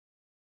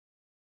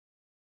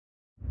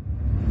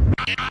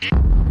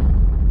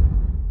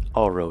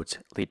All roads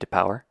lead to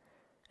power,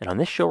 and on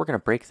this show we're going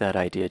to break that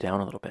idea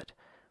down a little bit.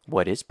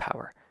 What is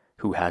power?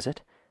 Who has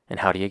it? And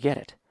how do you get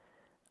it?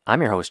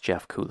 I'm your host,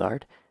 Jeff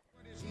Coulard.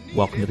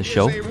 Welcome to the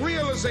show. It is a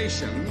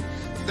realization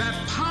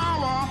that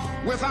power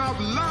without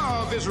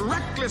love is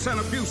reckless and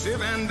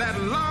abusive, and that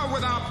love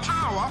without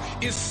power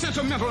is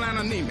sentimental and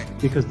anemic.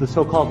 Because the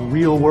so-called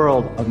real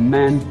world of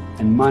men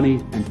and money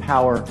and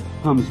power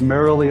hums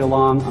merrily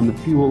along on the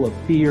fuel of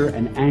fear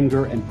and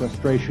anger and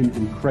frustration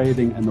and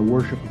craving and the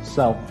worship of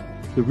self.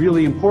 The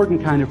really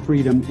important kind of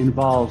freedom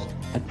involves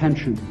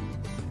attention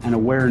and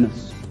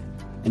awareness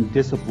and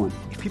discipline.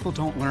 If people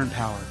don't learn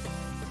power,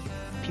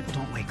 people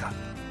don't wake up.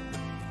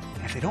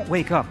 And if they don't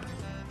wake up,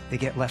 they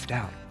get left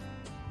out.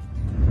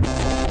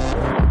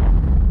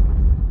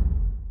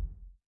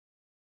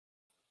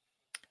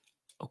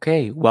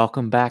 Okay,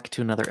 welcome back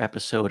to another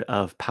episode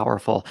of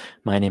Powerful.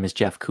 My name is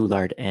Jeff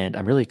Coulard, and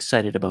I'm really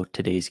excited about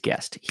today's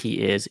guest.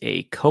 He is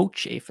a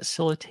coach, a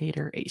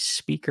facilitator, a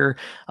speaker,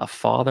 a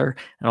father,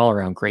 an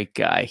all-around great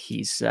guy.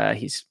 He's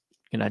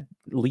going to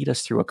lead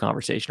us through a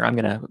conversation, or I'm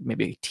going to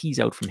maybe tease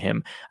out from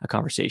him a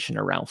conversation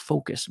around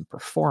focus and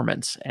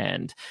performance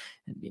and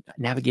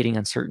navigating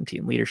uncertainty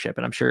and leadership.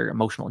 And I'm sure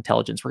emotional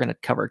intelligence, we're going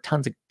to cover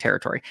tons of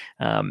territory.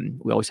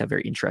 We always have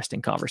very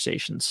interesting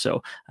conversations.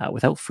 So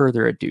without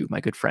further ado,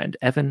 my good friend,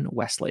 Evan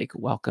Weselake,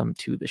 welcome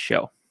to the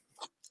show.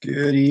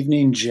 Good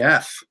evening,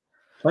 Jeff.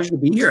 Pleasure to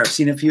be here. I've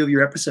seen a few of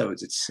your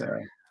episodes.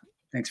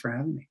 Thanks for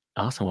having me.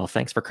 Awesome. Well,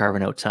 thanks for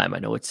carving out time. I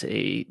know it's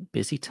a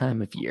busy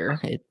time of year,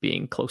 it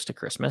being close to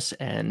Christmas,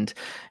 and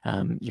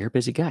you're a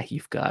busy guy.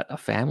 You've got a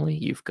family,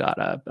 you've got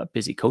a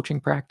busy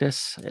coaching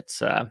practice.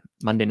 It's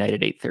Monday night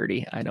at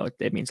 8:30. I know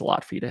it means a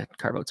lot for you to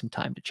carve out some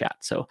time to chat.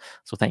 So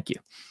thank you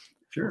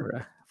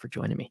for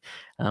joining me.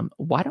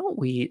 Why don't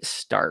we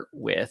start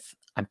with,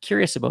 I'm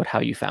curious about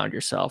how you found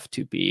yourself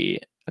to be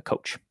a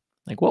coach.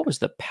 Like, what was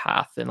the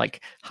path and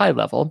like high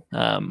level?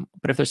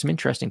 But if there's some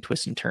interesting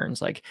twists and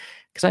turns, like,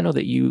 because I know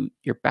that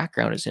your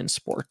background is in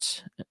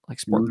sports, like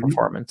sport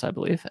performance, I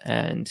believe,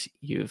 and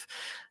you've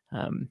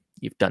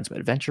done some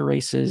adventure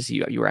races.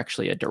 You were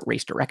actually a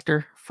race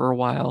director for a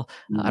while.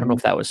 I don't know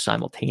if that was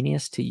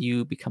simultaneous to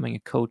you becoming a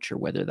coach, or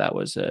whether that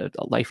was a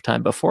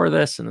lifetime before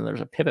this, and then there's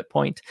a pivot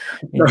point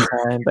in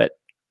time. But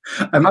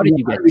how did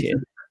you get to it?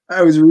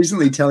 I was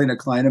recently telling a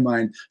client of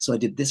mine, so I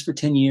did this for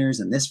 10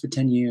 years and this for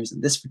 10 years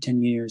and this for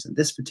 10 years and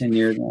this for 10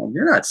 years. Well,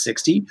 you're not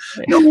 60.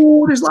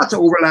 No, there's lots of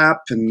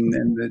overlap, and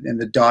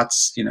the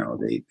dots,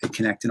 they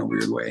connect in a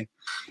weird way.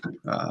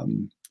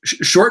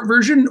 Short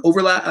version,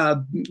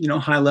 overlap,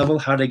 high level,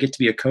 how did I get to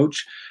be a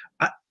coach?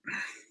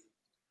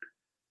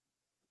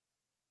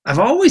 I've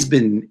always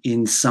been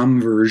in some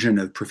version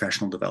of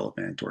professional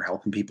development or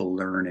helping people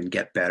learn and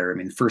get better. I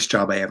mean, the first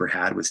job I ever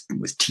had was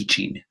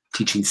teaching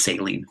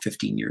sailing,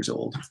 15 years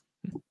old.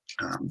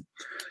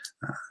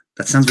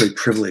 That sounds very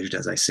privileged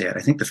as I say it. I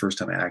think the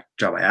first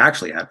job I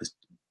actually had was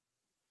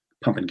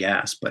pumping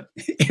gas, but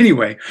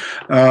anyway,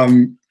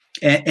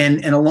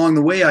 and along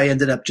the way, I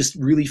ended up just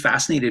really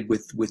fascinated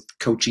with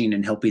coaching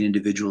and helping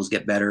individuals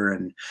get better.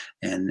 And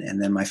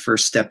then my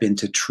first step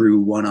into true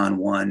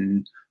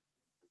one-on-one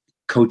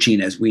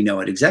coaching, as we know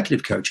it,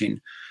 executive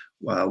coaching,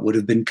 would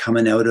have been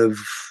coming out of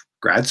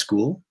grad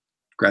school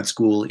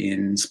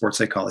in sports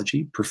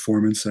psychology,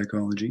 performance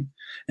psychology,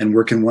 and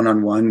working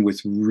one-on-one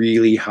with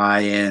really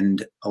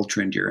high-end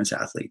ultra endurance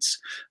athletes,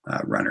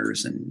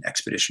 runners and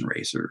expedition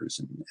racers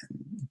and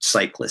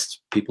cyclists,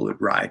 people who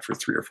would ride for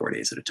 3 or 4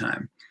 days at a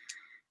time.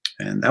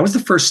 And that was the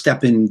first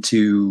step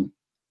into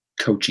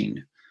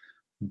coaching.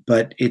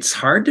 But it's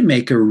hard to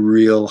make a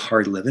real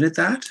hard living at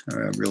that,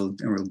 or a real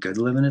good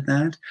living at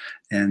that.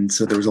 And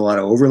so there was a lot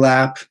of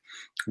overlap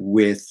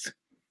with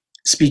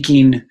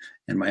speaking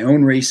and my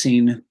own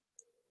racing.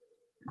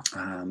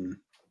 And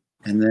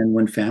then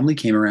when family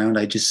came around,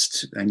 I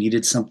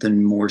needed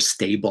something more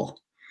stable.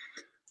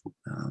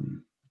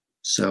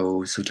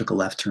 So took a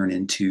left turn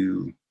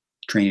into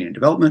training and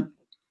development,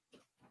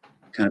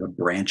 kind of a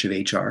branch of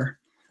HR.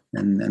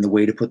 And the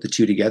way to put the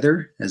two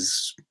together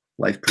as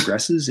life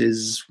progresses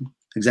is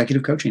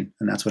executive coaching.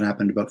 And that's what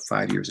happened about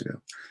 5 years ago.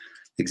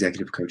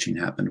 Executive coaching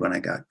happened when I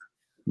got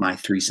my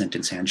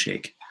 3-sentence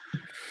handshake,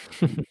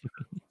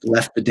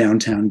 left the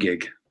downtown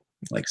gig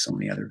like so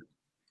many other.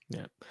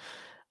 Yeah.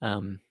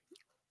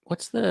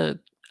 What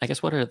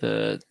are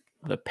the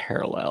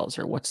parallels,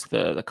 or what's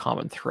the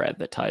common thread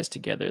that ties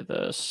together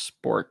the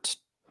sport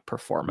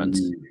performance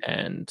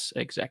and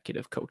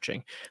executive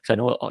coaching? Because I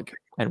know,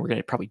 and we're going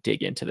to probably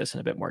dig into this in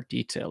a bit more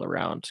detail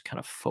around kind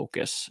of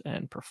focus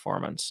and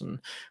performance, and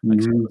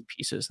like some of the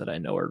pieces that I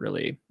know are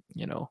really,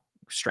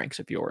 strengths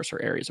of yours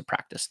or areas of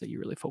practice that you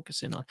really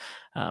focus in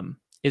on.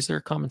 Is there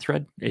a common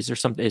thread? Is there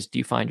something? Do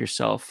you find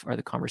yourself, are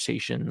the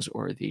conversations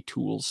or the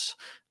tools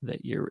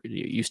that you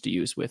used to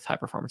use with high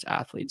performance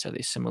athletes, are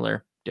they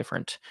similar,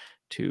 different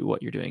to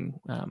what you're doing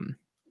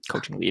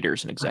coaching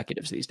leaders and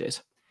executives these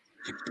days?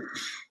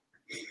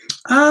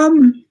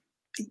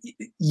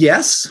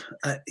 Yes,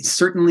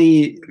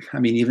 certainly. I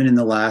mean, even in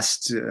the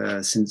last,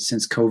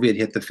 since COVID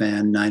hit the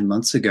fan 9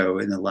 months ago,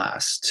 in the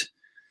last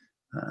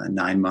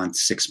 9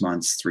 months, 6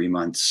 months, 3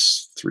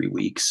 months, 3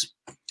 weeks.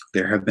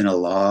 There have been a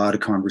lot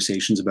of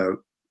conversations about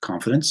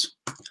confidence,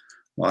 a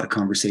lot of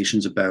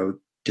conversations about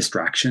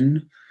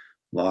distraction,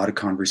 a lot of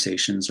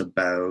conversations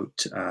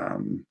about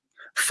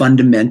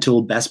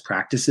fundamental best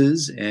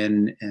practices.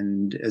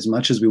 And as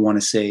much as we want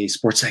to say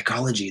sports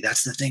psychology,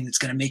 that's the thing that's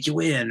going to make you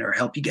win or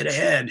help you get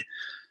ahead,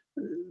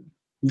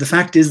 the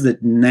fact is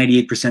that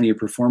 98% of your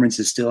performance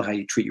is still how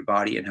you treat your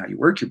body and how you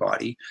work your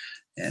body.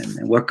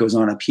 And what goes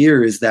on up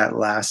here is that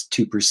last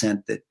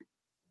 2% that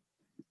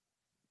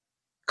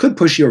could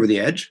push you over the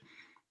edge.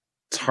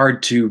 It's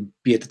hard to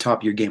be at the top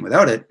of your game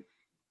without it,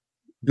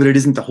 but it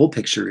isn't the whole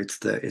picture. It's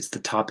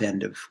the top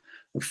end of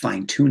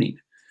fine tuning.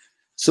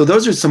 So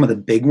those are some of the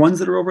big ones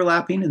that are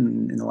overlapping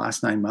in the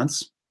last 9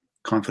 months: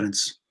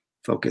 confidence,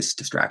 focus,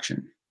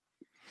 distraction.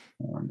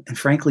 And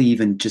frankly,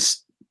 even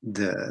just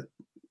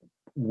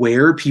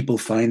where people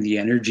find the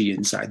energy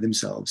inside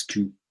themselves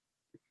to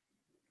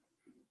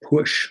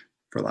push,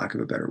 for lack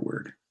of a better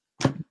word.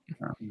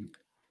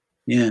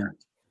 Yeah.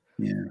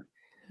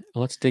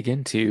 Let's dig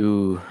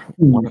into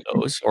one of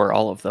those or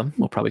all of them.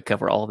 We'll probably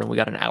cover all of them. We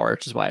got an hour,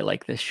 which is why I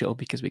like this show,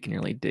 because we can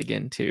really dig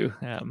into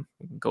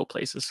go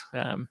places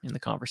in the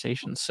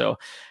conversation. So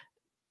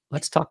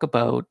let's talk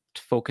about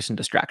focus and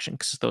distraction,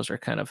 because those are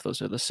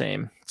the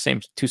same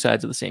two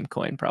sides of the same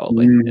coin,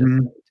 probably.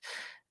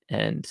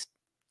 And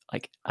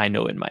like, I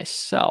know in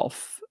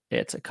myself,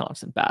 it's a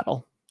constant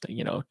battle,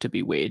 to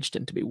be waged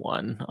and to be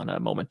won on a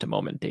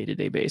moment-to-moment,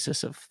 day-to-day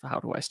basis of how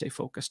do I stay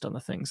focused on the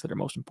things that are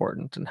most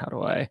important and how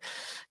do I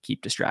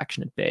keep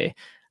distraction at bay.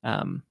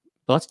 But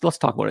let's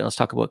talk about it. Let's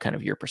talk about kind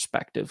of your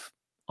perspective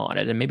on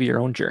it and maybe your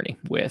own journey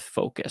with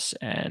focus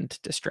and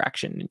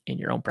distraction in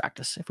your own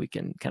practice. If we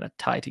can kind of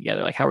tie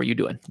together, like, how are you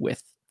doing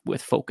with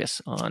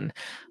focus on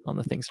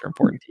the things that are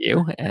important to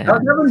you? And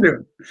how's Evan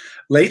doing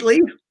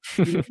lately?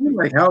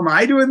 Like, how am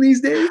I doing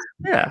these days?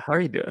 Yeah, how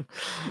are you doing?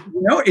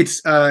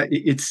 It's kind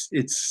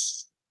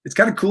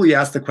of cool you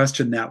asked the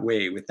question that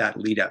way with that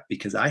lead up,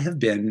 because I have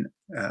been,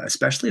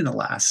 especially in the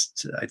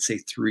last, I'd say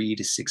 3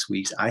 to 6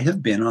 weeks, I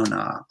have been on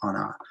a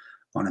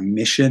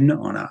mission,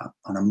 on a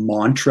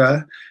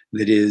mantra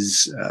that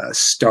is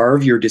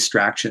starve your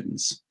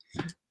distractions.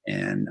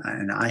 And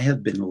I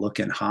have been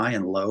looking high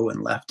and low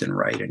and left and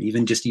right, and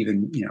even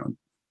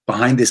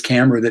behind this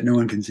camera that no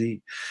one can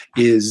see,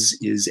 is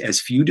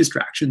as few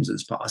distractions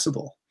as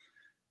possible.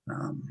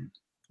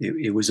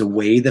 It was a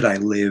way that I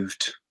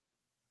lived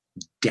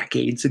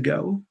decades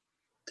ago.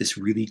 This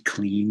really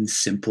clean,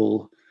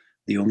 simple,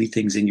 the only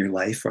things in your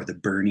life are the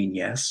burning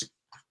yes.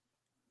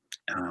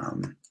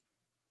 And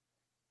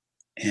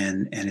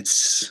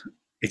it's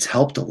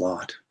helped a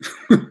lot.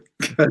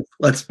 Because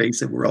let's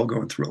face it, we're all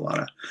going through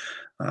a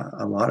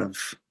lot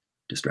of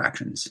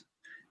distractions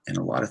and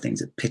a lot of things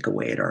that pick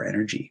away at our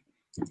energy.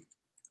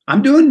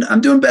 I'm doing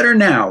better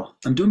now.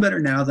 I'm doing better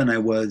now than I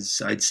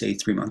was, I'd say,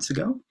 3 months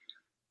ago.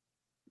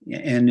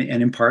 And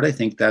in part, I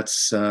think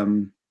that's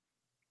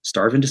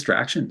starving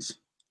distractions,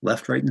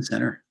 left, right, and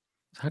center.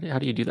 How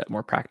do you do that,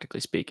 more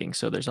practically speaking?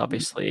 So there's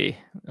obviously,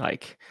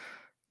 like,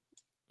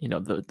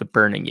 the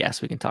burning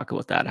yes. We can talk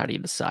about that. How do you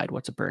decide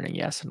what's a burning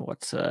yes and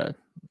what's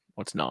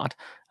not?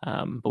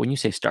 But when you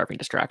say starving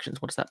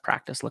distractions, what does that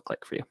practice look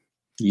like for you?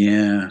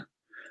 Yeah.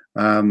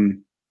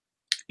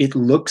 It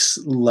looks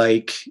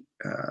like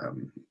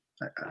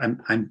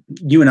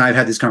you and I have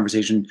had this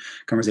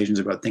conversations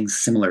about things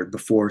similar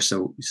before.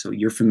 So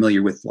you're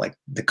familiar with, like,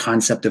 the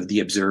concept of the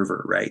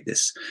observer, right?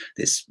 This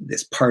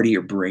part of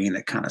your brain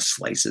that kind of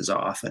slices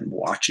off and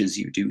watches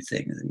you do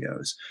things and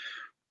goes,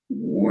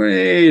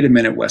 wait a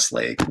minute,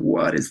 Weselake,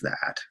 what is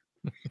that?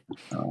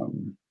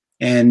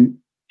 And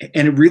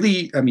it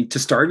really, to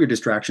starve your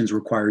distractions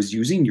requires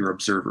using your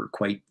observer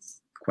quite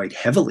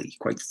heavily,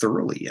 quite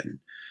thoroughly, and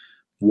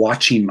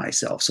watching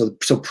myself. So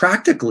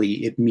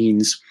practically, it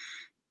means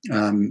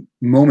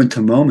moment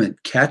to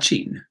moment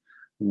catching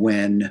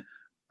when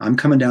I'm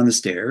coming down the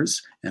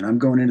stairs and I'm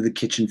going into the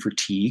kitchen for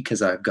tea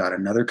because I've got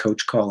another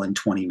coach call in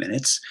 20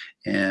 minutes,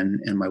 and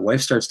my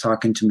wife starts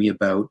talking to me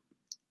about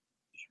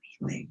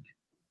anything,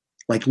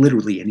 like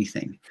literally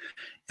anything.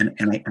 And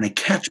I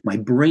catch my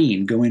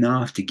brain going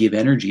off to give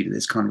energy to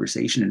this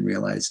conversation and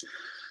realize,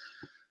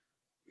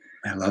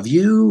 I love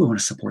you, I want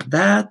to support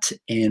that,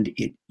 and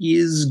it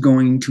is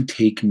going to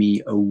take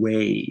me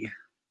away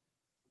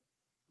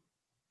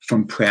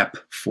from prep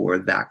for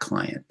that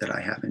client that I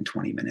have in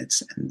 20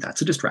 minutes. And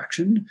that's a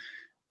distraction,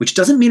 which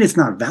doesn't mean it's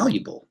not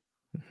valuable,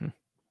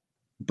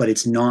 but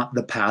it's not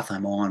the path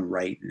I'm on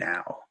right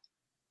now,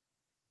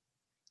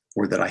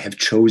 or that I have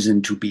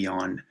chosen to be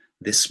on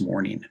this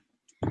morning.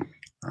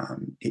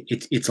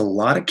 It's a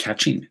lot of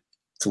catching.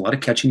 It's a lot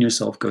of catching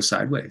yourself go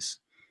sideways.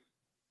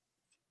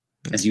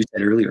 As you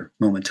said earlier,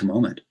 moment to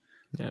moment.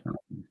 Yeah.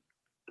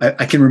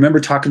 I can remember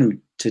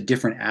talking to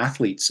different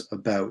athletes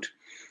about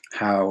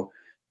how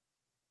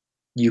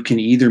you can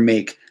either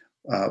make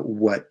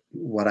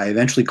what I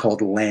eventually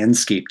called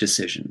landscape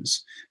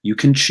decisions. You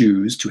can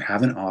choose to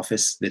have an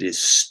office that is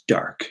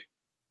stark.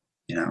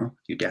 Your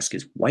desk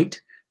is white.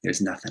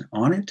 There's nothing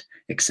on it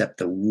except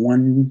the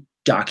one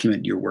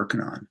document you're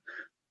working on.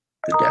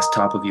 The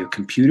desktop of your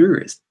computer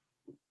is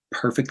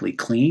perfectly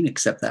clean,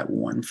 except that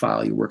one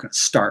file you work on.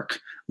 Stark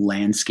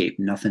landscape,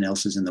 nothing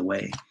else is in the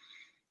way.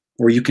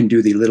 Or you can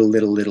do the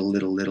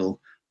little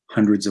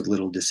hundreds of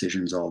little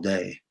decisions all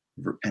day.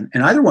 And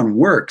either one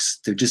works.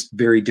 They're just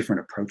very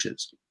different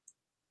approaches.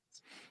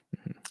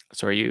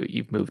 So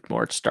you've moved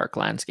more to stark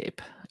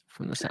landscape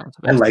from the sounds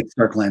of it. I like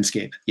stark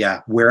landscape.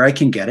 Yeah, where I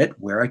can get it,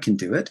 where I can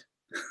do it.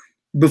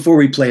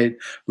 Before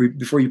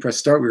you press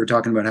start, we were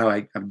talking about how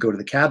I go to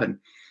the cabin.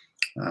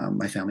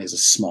 My family has a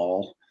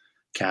small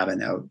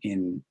cabin out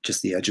in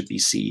just the edge of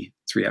BC,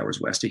 3 hours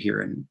west of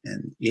here,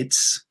 and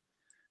it's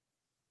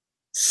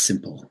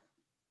simple.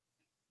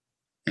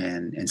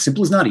 And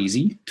simple is not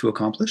easy to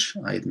accomplish,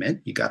 I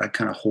admit. You got to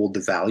kind of hold the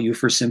value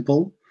for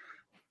simple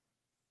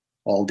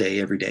all day,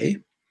 every day.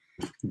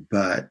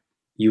 But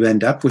you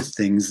end up with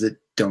things that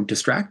don't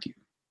distract you.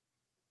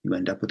 You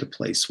end up with a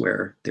place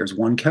where there's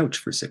one couch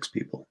for 6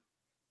 people.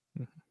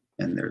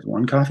 And there's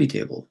one coffee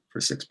table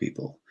for 6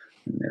 people.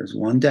 And there's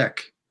one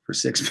deck for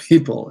 6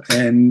 people.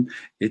 And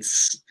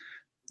there's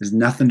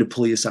nothing to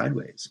pull you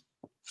sideways.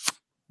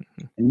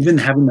 And even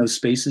having those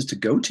spaces to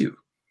go to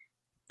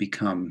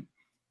become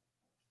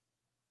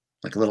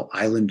like a little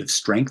island of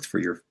strength for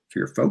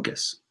your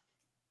focus.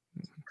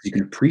 You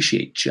can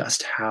appreciate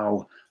just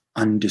how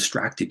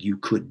undistracted you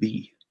could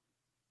be,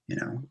 you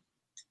know?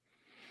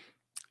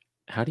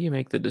 How do you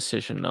make the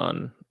decision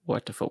on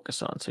what to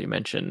focus on? So you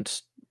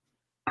mentioned,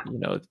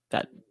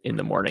 that in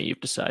the morning you've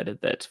decided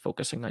that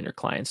focusing on your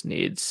clients'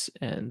 needs,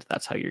 and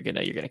that's how you're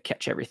gonna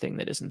catch everything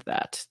that isn't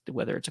that,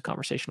 whether it's a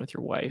conversation with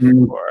your wife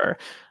or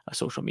a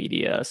social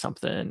media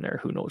something, or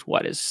who knows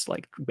what is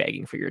like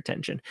begging for your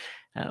attention.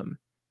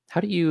 How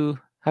do you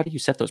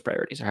set those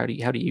priorities? Or do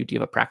you have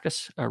a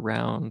practice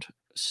around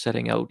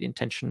setting out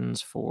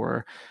intentions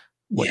for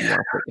what you want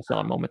to focus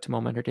on moment to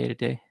moment or day to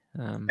day?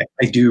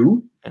 I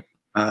do. Yeah.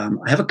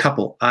 I have a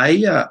couple.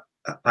 I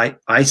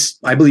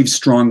believe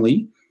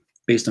strongly,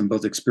 based on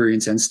both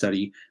experience and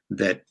study,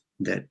 that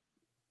the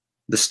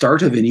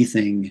start of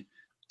anything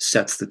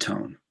sets the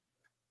tone.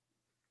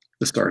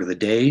 The start of the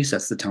day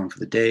sets the tone for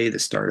the day. The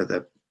start of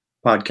the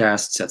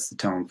podcast sets the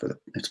tone for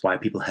that's why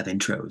people have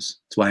intros.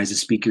 It's why as a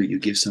speaker, you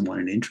give someone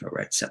an intro,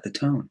 right? Set the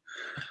tone.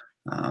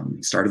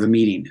 Start of a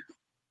meeting.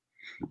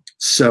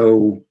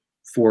 So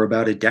for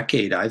about a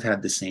decade, I've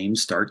had the same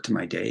start to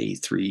my day,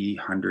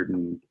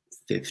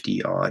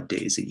 350 odd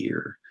days a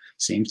year.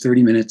 Same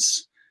 30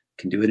 minutes,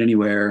 can do it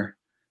anywhere,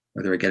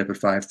 whether I get up at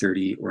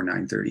 5:30 or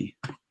 9:30.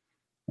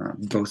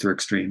 Both are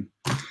extreme.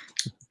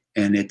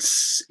 And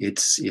it's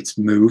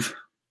move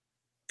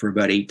for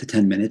about 8 to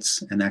 10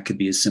 minutes. And that could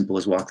be as simple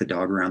as walk the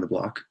dog around the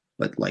block,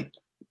 but like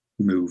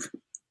move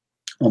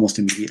almost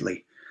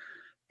immediately.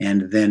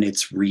 And then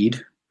it's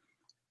read,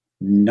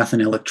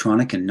 nothing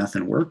electronic and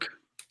nothing work.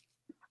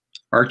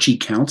 Archie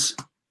counts.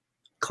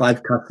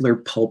 Clive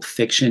Cussler, Pulp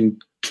Fiction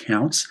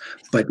counts,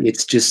 but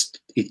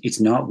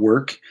it's not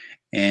work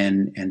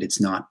and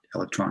it's not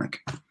electronic.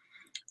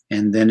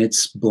 And then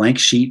it's blank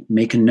sheet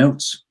making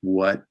notes.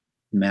 What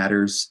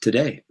matters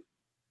today?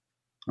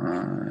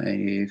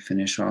 I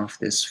finish off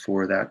this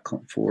for that,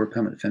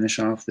 finish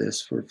off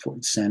this for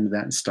send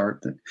that and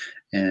start that,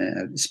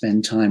 and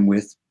spend time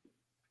with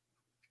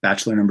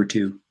bachelor number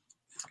 2,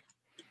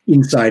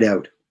 inside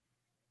out.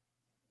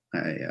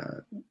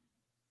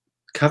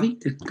 Covey,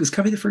 was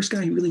Covey the first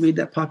guy who really made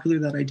that popular,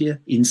 that idea,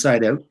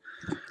 inside out?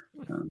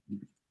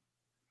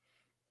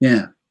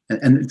 Yeah,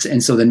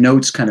 and so the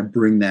notes kind of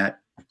bring that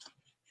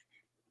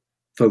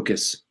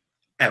focus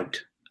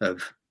out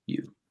of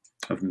you,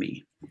 of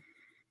me.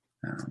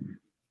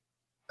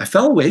 I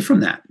fell away from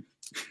that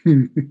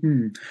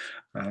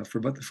for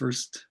about the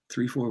first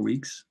 3-4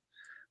 weeks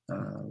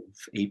of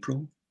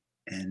April,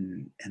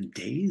 and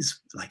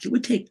days, like it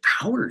would take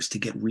hours to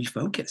get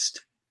refocused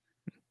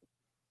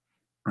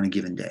on a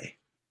given day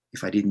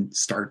if I didn't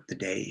start the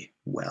day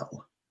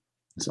well.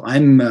 So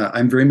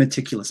I'm very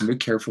meticulous. I'm very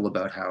careful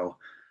about how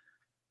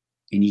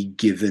any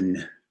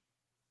given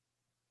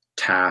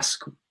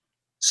task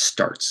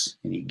starts,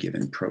 any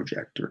given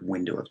project or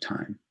window of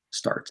time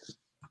starts.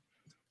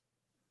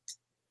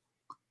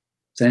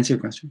 Does that answer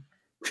your question?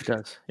 It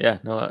does. Yeah.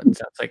 No, it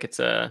sounds like it's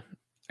a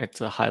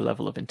high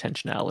level of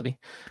intentionality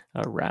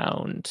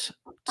around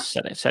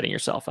setting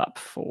yourself up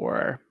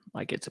for,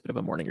 like, it's a bit of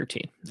a morning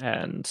routine,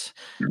 and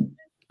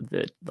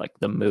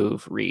the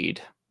move,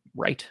 read,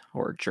 write,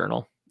 or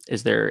journal.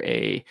 Is there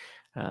a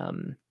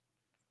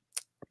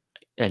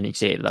and you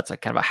say that's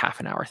like kind of a half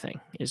an hour thing.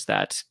 Is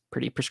that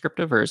pretty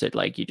prescriptive, or is it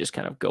like you just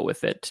kind of go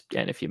with it?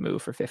 And if you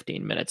move for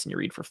 15 minutes and you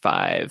read for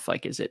 5,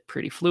 like, is it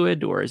pretty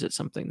fluid, or is it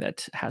something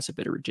that has a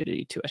bit of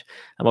rigidity to it?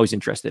 I'm always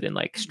interested in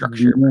like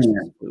structure versus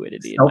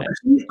fluidity.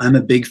 I'm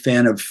a big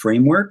fan of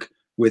framework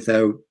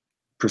without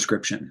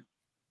prescription.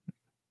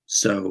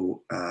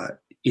 So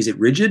is it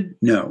rigid?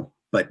 No.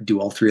 But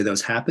do all 3 of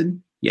those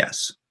happen?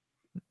 Yes.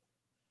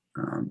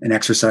 An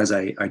exercise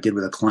I did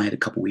with a client a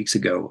couple weeks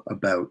ago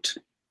about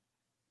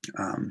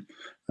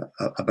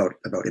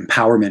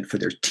empowerment for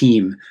their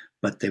team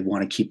but they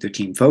want to keep their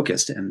team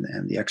focused. And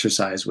the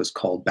exercise was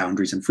called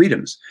Boundaries and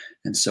Freedoms.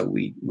 And so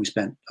we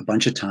spent a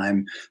bunch of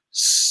time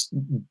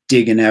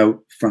digging out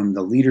from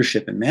the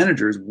leadership and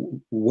managers,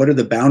 what are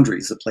the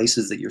boundaries, the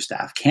places that your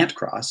staff can't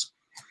cross,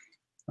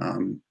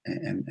 and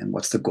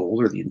what's the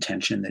goal or the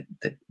intention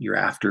that you're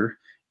after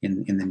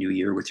in the new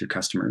year with your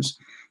customers.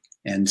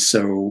 And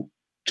so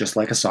just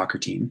like a soccer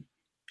team,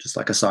 just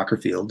like a soccer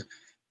field,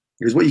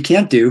 here's what you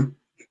can't do.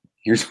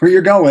 Here's where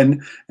you're going,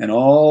 and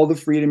all the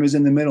freedom is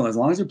in the middle. As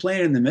long as you're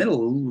playing in the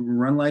middle,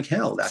 run like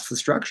hell. That's the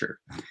structure.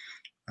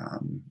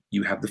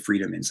 You have the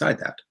freedom inside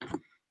that.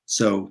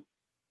 So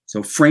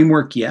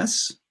framework,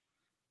 yes.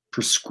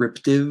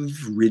 Prescriptive,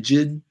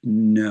 rigid,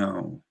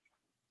 no.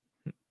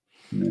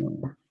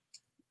 No.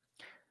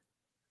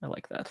 I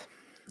like that.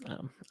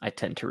 I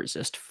tend to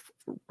resist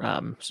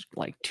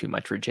like too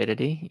much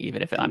rigidity,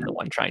 even if I'm the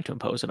one trying to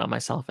impose it on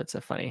myself. It's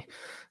a funny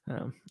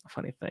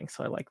thing.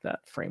 So I like that.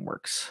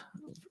 Frameworks,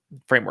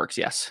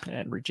 yes,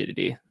 and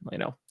rigidity,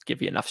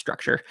 give you enough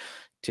structure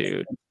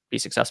to be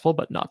successful,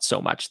 but not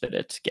so much that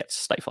it gets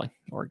stifling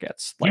or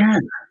gets like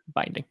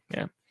binding.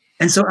 Yeah.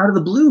 And so out of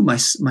the blue, my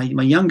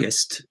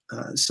youngest,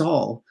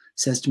 Saul,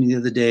 says to me the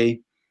other day,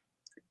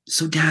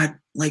 so Dad,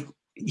 like,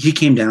 he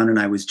came down and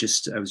I was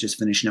just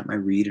finishing up my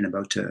read and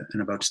about to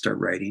start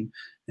writing.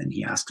 And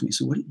he asked me,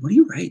 so what do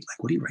you write? Like,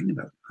 what are you writing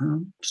about?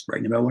 Just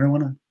writing about what I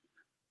want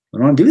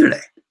to do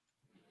today.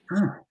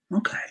 Oh,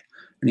 okay.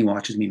 And he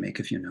watches me make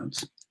a few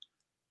notes.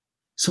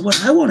 So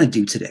what I want to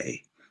do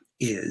today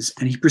is,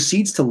 and he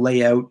proceeds to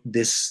lay out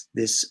this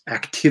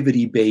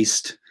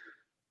activity-based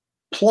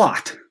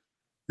plot,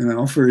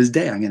 for his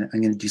day. I'm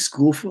gonna do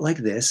school for like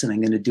this, and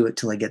I'm gonna do it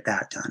till I get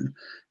that done.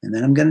 And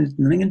then I'm gonna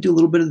do a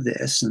little bit of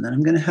this, and then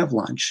I'm gonna have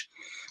lunch.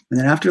 And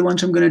then after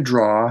lunch, I'm gonna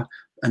draw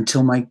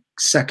until my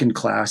second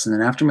class. And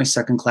then after my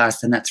second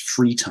class, then that's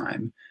free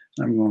time.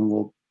 And I'm going,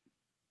 well,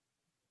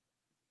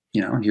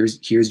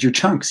 here's your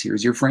chunks,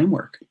 here's your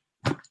framework.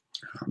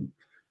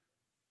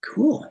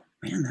 Cool,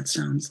 man. That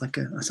sounds like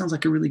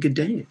a really good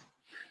day.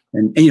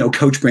 And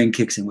coach brain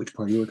kicks in. Which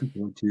part are you looking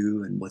forward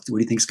to, and what do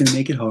you think is going to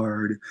make it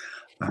hard?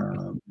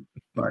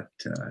 But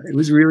it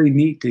was really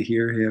neat to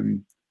hear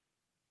him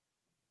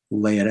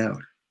lay it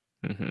out.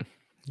 Mm-hmm.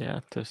 Yeah,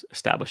 to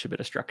establish a bit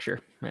of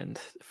structure and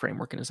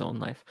framework in his own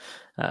life.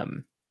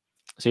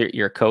 So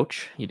you're a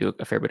coach. You do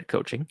a fair bit of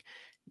coaching.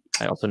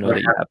 I also know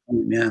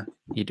that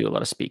you do a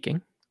lot of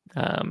speaking.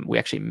 We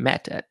actually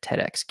met at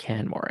TEDx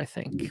Canmore, I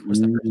think,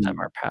 was the first time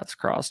our paths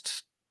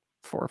crossed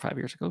 4 or 5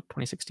 years ago,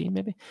 2016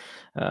 maybe.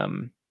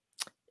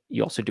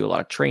 You also do a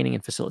lot of training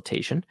and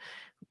facilitation.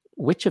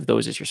 Which of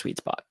those is your sweet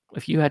spot?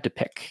 If you had to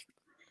pick,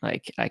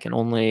 like, I can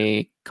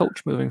only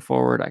coach moving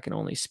forward, I can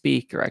only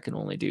speak, or I can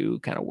only do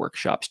kind of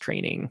workshops,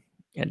 training,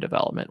 and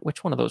development,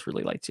 which one of those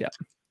really lights you up?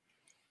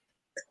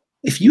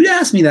 If you'd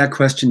asked me that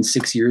question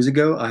 6 years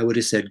ago, I would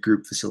have said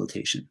group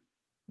facilitation,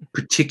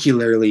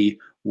 particularly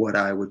what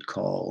I would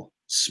call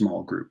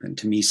small group. And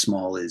to me,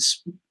 small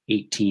is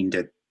 18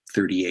 to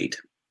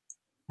 38.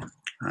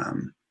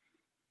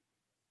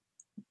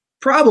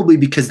 Probably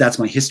because that's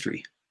my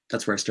history.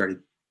 That's where I started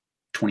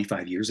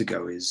 25 years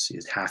ago, is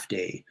half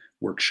day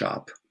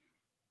workshop,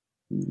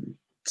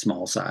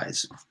 small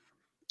size,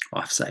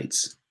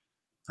 offsites.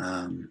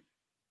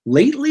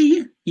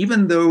 Lately,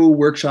 even though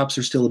workshops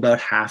are still about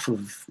half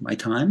of my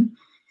time,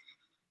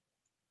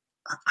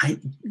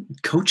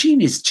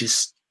 coaching is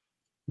just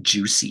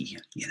juicy,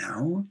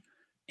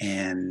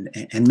 and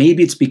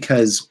maybe it's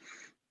because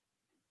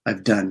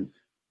I've done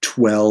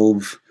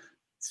 12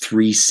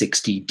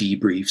 360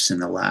 debriefs in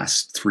the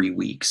last 3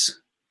 weeks.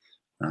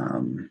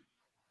 And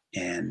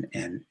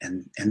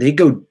they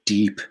go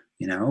deep,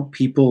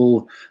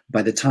 people,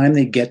 by the time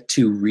they get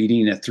to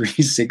reading a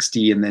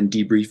 360 and then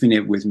debriefing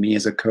it with me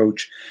as a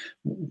coach,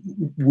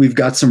 we've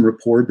got some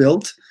rapport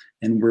built,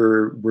 and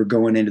we're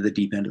going into the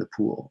deep end of the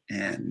pool.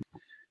 And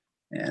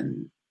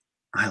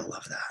I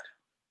love that.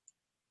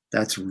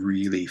 That's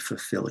really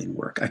fulfilling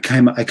work. I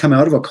come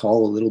out of a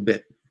call a little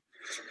bit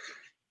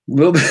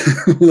like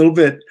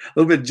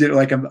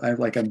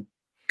I'm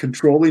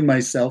controlling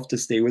myself to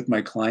stay with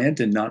my client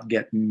and not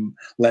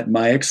let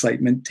my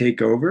excitement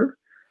take over.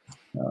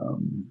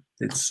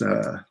 It's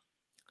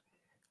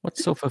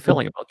what's so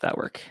fulfilling about that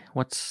work?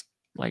 What's,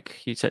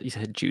 like you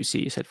said juicy,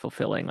 you said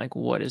fulfilling. Like,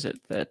 what is it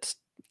that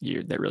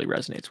really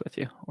resonates with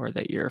you, or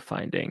that you're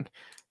finding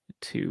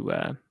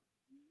that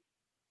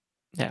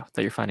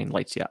you're finding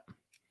lights you up?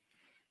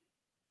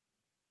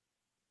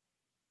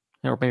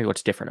 Or maybe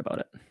what's different about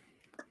it?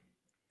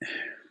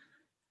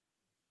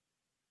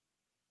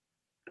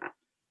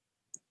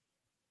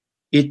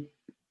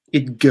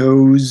 It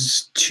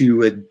goes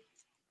to a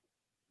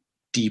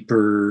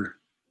deeper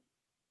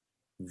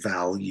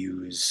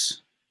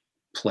values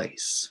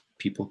place.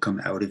 People come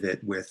out of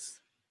it with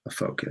a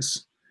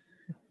focus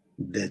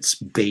that's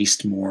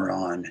based more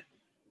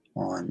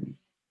on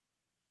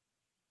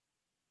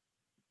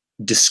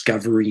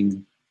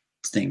discovering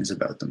things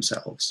about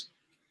themselves.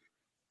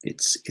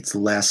 It's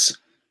less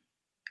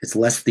It's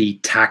less the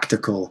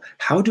tactical,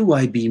 how do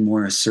I be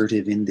more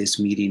assertive in this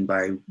meeting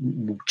by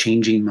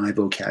changing my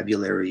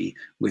vocabulary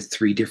with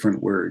 3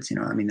 different words? You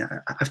know, I mean,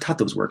 I've taught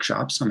those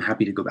workshops. I'm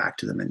happy to go back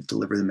to them and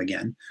deliver them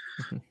again.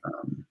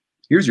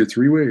 Here's your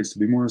 3 ways to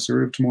be more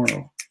assertive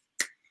tomorrow.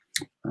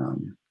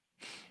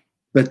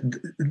 But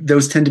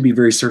those tend to be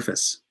very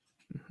surface.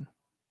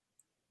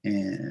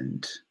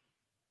 And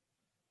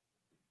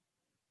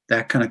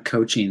that kind of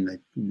coaching, the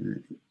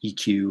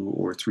EQ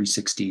or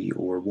 360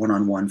 or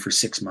one-on-one for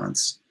 6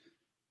 months,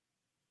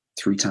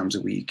 3 times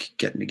a week,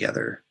 getting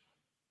together,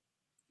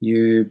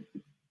 you're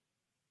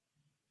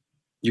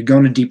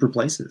going to deeper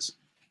places.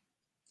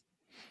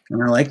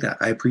 And I like that.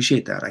 I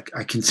appreciate that.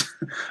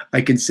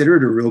 I consider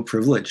it a real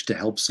privilege to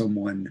help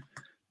someone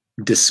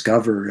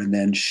discover and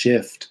then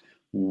shift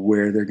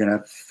where they're going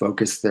to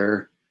focus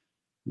the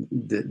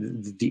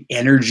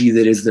energy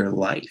that is their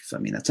life. I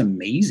mean, that's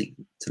amazing.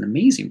 It's an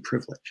amazing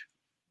privilege.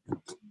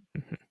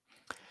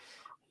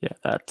 Yeah,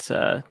 that's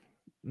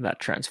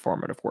that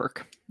transformative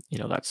work. You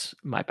know, that's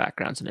my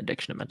background's in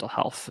addiction and mental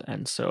health.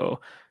 And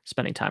so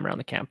spending time around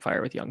the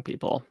campfire with young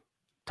people,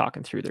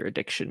 talking through their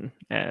addiction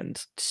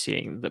and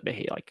seeing the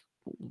behavior, like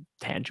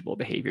tangible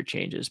behavior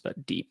changes,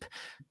 but deep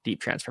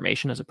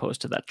transformation, as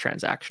opposed to that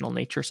transactional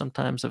nature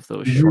sometimes of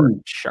those short,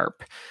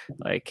 sharp,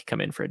 like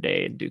come in for a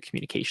day and do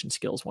communication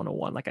skills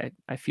 101. Like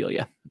I feel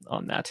you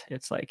on that.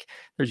 It's like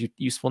there's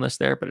usefulness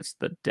there, but it's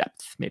the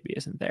depth maybe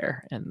isn't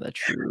there, and the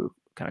true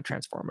kind of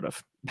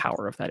transformative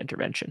power of that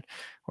intervention,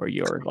 or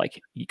you're like,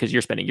 because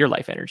you're spending your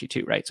life energy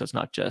too, right? So it's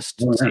not just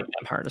seeing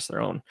them harness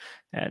their own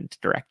and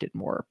direct it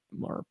more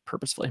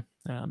purposefully.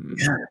 And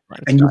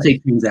you say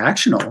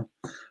transactional,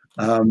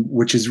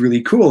 which is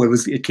really cool.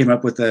 It came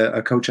up with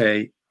a coach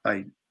I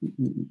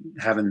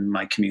have in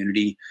my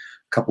community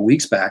a couple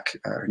weeks back.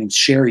 Her name's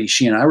Sherry.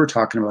 She and I were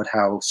talking about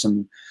how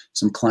some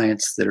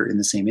clients that are in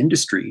the same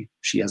industry.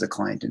 She has a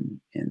client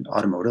in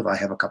automotive. I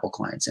have a couple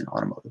clients in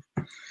automotive.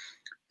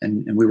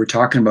 And we were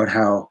talking about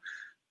how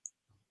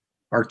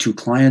our 2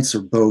 clients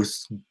are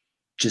both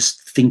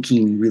just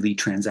thinking really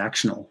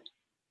transactional.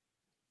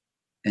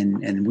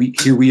 And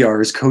here we are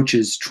as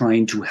coaches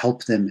trying to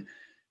help them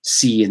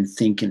see and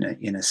think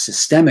in a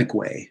systemic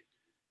way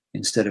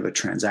instead of a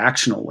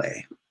transactional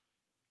way.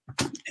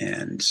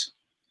 And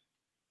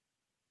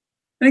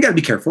I got to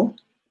be careful,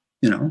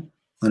 you know.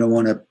 I don't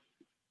want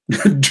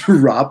to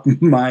drop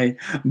my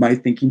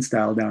thinking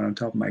style down on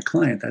top of my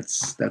client.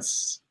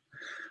 That's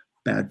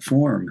bad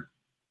form.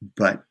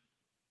 But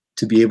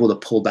to be able to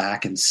pull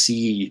back and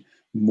see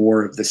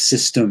more of the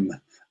system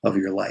of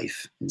your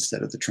life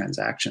instead of the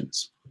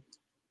transactions,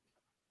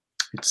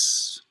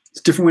 it's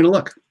a different way to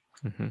look.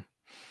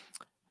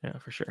 Yeah,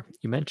 for sure.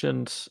 You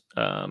mentioned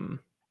a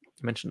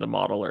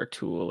model or a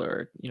tool,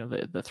 or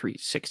the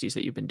 360s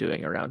that you've been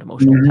doing around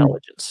emotional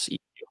intelligence,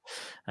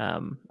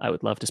 EQ. I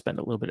would love to spend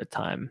a little bit of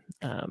time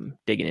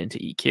digging into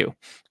EQ,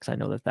 because I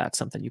know that that's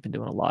something you've been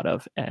doing a lot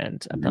of,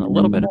 and I've done a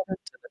little bit of it.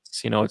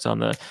 It's on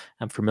the,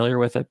 I'm familiar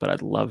with it, but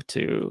I'd love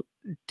to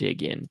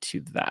dig into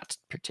that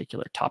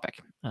particular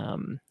topic,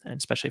 and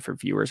especially for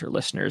viewers or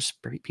listeners,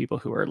 for people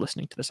who are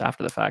listening to this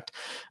after the fact.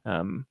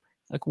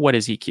 Like, what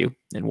is EQ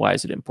and why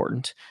is it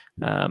important?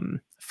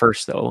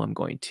 First, though, I'm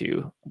going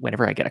to,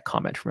 whenever I get a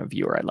comment from a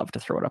viewer, I love to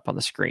throw it up on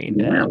the screen.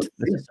 And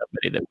this is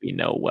somebody that we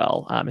know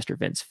well, Mr.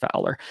 Vince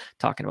Fowler,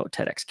 talking about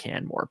TEDx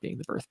Canmore being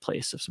the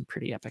birthplace of some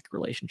pretty epic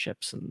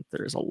relationships. And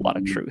there's a lot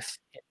of truth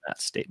in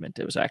that statement.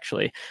 It was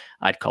actually,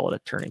 I'd call it a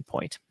turning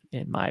point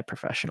in my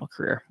professional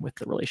career with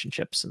the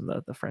relationships and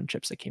the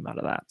friendships that came out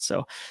of that.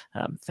 So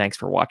thanks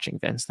for watching,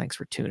 Vince. Thanks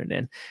for tuning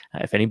in.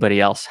 If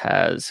anybody else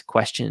has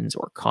questions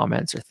or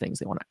comments or things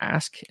they want to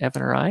ask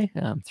Evan or I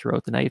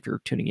throughout the night, if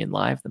you're tuning in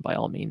live, then by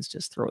all means,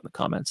 just throw it in the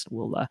comments.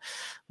 We'll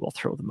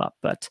throw them up.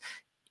 But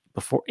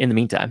in the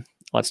meantime,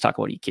 let's talk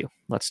about EQ.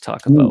 Let's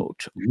talk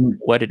about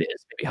what it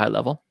is, maybe high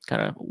level,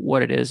 kind of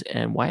what it is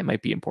and why it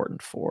might be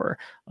important for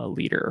a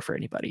leader or for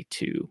anybody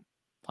to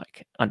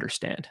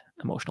understand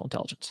emotional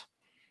intelligence.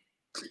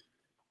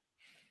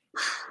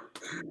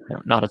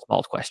 No, not a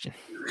small question.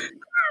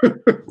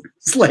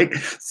 It's like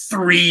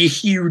 3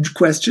 huge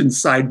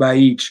questions side by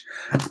each.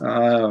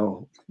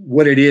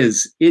 What it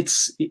is,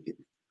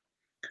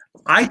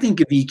 I think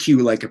of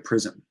EQ like a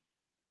prism.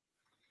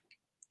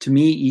 To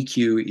me,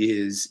 EQ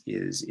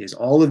is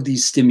all of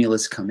these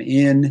stimulus come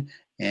in,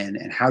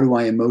 and how do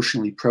I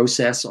emotionally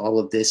process all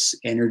of this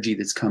energy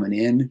that's coming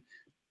in,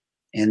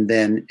 and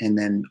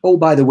then oh,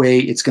 by the way,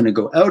 it's going to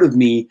go out of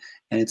me,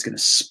 and it's going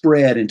to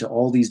spread into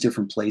all these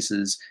different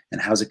places, and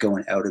how's it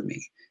going out of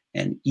me?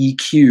 And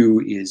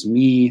EQ is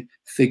me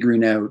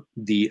figuring out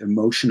the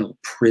emotional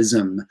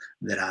prism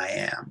that I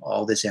am.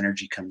 All this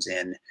energy comes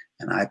in,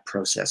 and I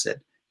process it,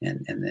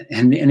 and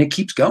it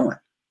keeps going.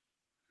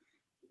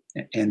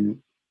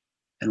 And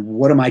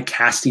what am I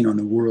casting on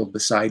the world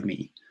beside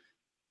me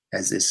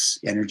as this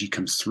energy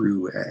comes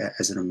through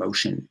as an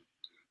emotion?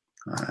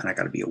 And I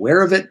got to be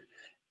aware of it,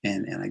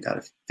 and I got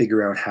to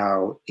figure out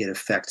how it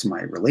affects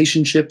my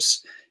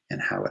relationships,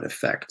 and how it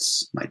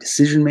affects my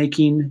decision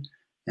making,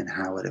 and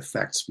how it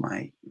affects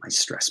my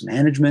stress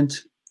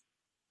management.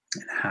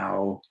 and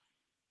how,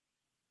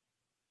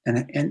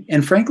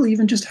 and frankly,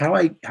 even just how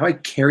I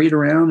carry it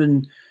around,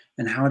 and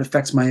how it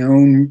affects my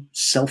own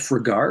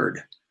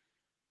self-regard,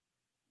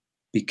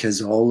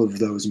 because all of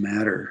those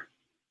matter.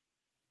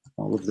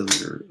 All of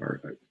those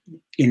are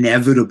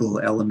inevitable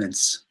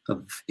elements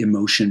of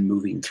emotion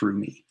moving through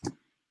me.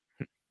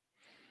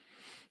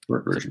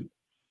 Short version.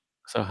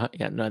 So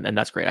yeah, no, and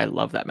that's great. I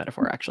love that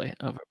metaphor actually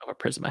of a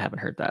prism. I haven't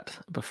heard that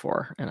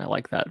before, and I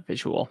like that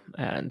visual,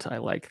 and I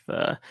like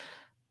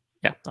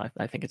yeah,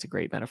 I think it's a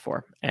great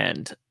metaphor.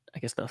 And I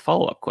guess the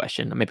follow-up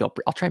question, maybe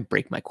I'll try and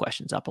break my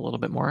questions up a little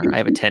bit more. I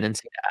have a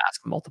tendency to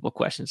ask multiple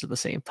questions at the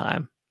same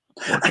time,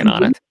 working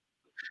on it.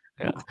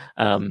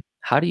 Yeah.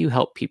 How do you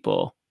help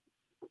people?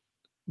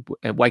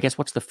 Well, I guess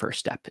what's the first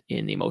step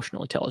in the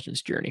emotional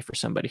intelligence journey for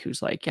somebody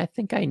who's like, I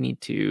think I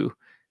need to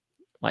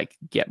like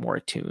get more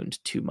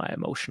attuned to my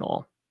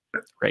emotional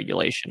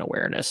regulation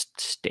awareness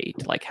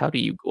state? Like, how do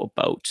you go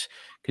about,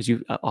 because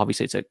you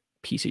obviously it's a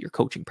piece of your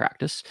coaching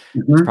practice.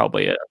 It's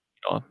probably a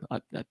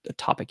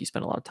topic you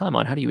spend a lot of time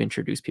on. How do you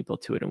introduce people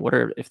to it, and what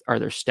are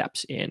there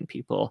steps in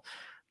people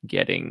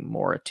getting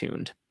more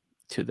attuned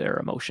to their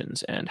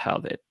emotions and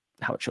how it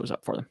shows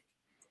up for them?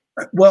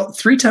 Well,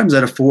 3 times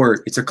out of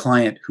 4, it's a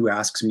client who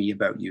asks me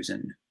about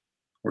using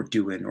or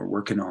doing or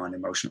working on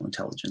emotional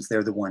intelligence.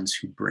 They're the ones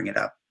who bring it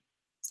up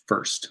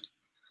first.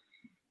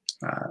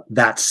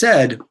 That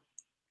said,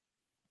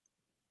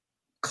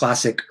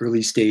 classic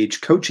early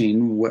stage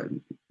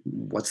coaching,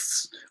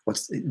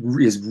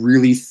 is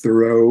really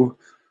thorough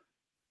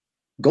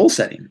goal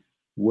setting.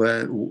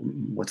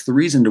 What's the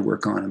reason to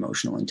work on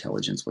emotional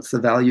intelligence? What's the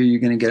value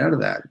you're going to get out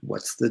of that?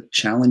 What's the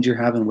challenge you're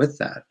having with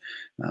that?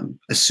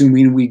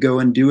 Assuming we go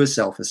and do a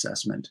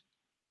self-assessment,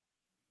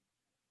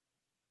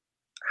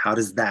 how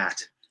does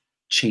that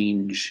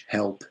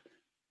help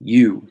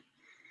you?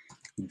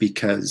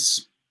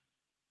 Because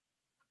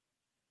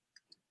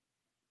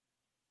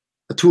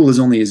a tool is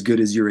only as good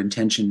as your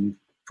intention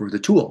for the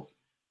tool.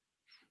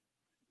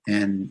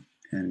 And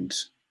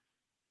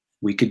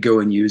we could go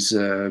and use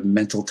a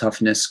mental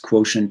toughness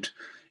quotient,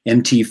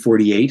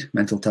 MT48,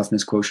 mental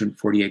toughness quotient,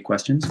 48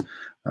 questions.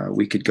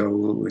 We could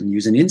go and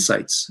use an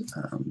insights.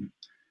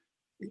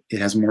 It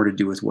has more to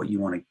do with what you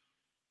want to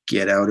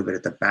get out of it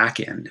at the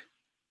back end,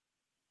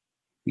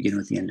 begin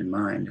with the end in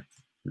mind,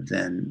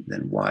 than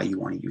why you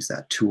want to use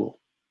that tool.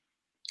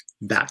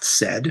 That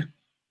said,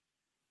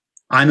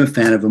 I'm a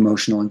fan of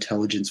emotional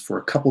intelligence for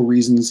a couple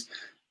reasons.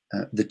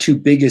 The 2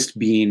 biggest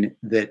being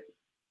that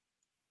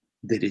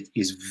it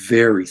is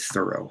very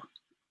thorough.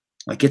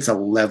 Like, it's a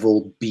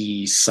level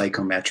B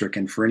psychometric.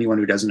 And for anyone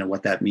who doesn't know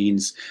what that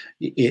means,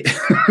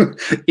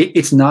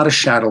 it's not a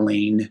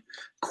Chatelaine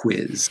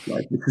quiz.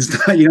 Like,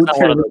 it's not, you don't not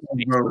one of those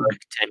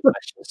like 10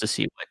 questions to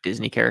see what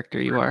Disney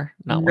character you are.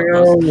 Not one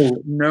of those.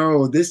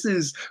 No. This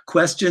is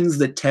questions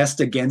that test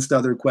against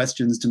other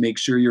questions to make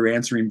sure you're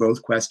answering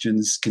both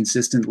questions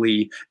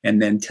consistently,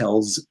 and then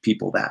tells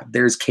people that.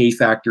 There's K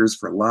factors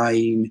for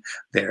lying.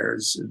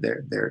 There's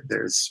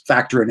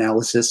factor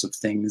analysis of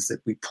things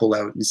that we pull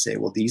out and say,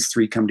 well, these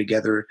 3 come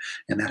together,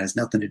 and that has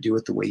nothing to do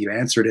with the way you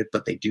answered it,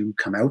 but they do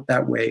come out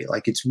that way.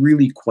 Like, it's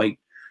really quite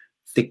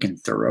thick and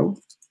thorough.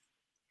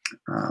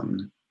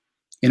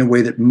 In a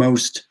way that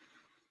most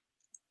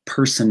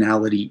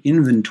personality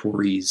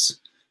inventories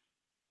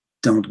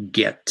don't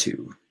get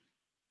to.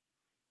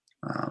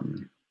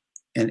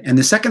 And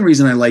the second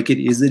reason I like it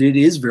is that it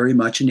is very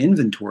much an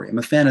inventory. I'm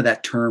a fan of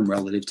that term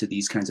relative to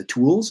these kinds of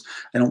tools.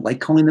 I don't like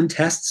calling them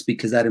tests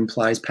because that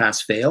implies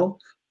pass-fail.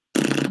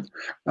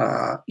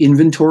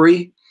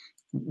 Inventory,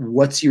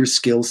 what's your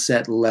skill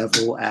set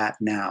level at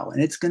now?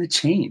 And it's going to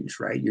change,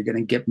 right? You're going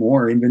to get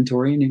more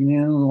inventory and you're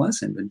going to get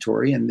less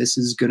inventory, and this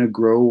is going to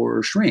grow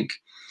or shrink.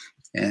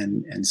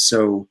 And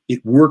so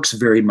it works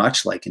very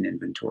much like an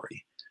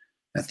inventory.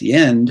 At the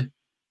end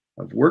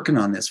of working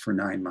on this for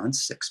 9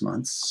 months, 6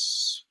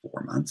 months,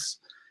 4 months,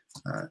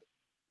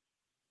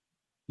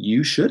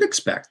 you should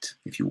expect,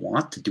 if you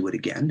want to do it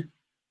again,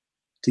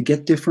 to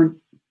get different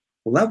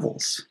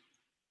levels.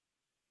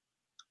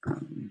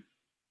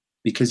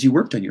 Because you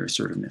worked on your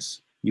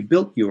assertiveness, you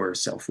built your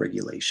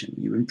self-regulation,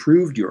 you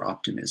improved your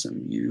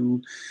optimism,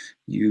 you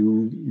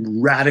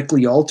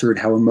radically altered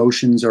how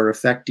emotions are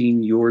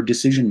affecting your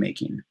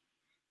decision-making,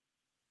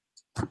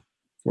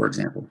 for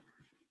example.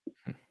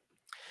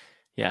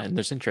 Yeah, and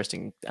there's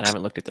interesting, and I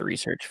haven't looked at the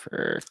research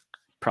for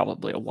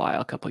probably a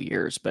while, a couple of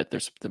years, but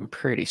there's some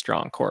pretty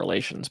strong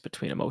correlations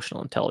between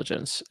emotional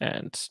intelligence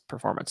and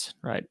performance,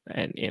 right?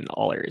 And in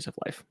all areas of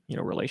life,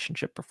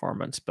 relationship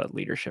performance, but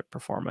leadership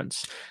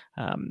performance,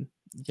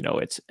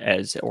 it's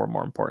as or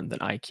more important than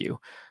IQ,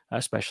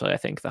 especially I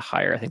think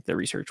the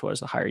research was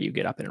the higher you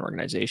get up in an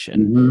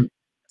organization,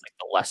 like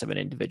the less of an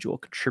individual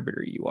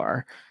contributor you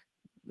are.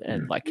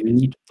 And like the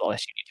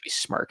less you need to be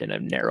smart in a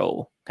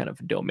narrow kind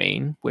of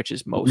domain, which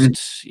is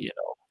most,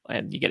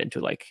 and you get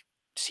into like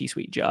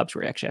C-suite jobs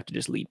where you actually have to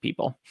just lead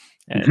people,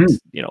 and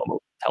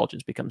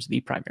intelligence becomes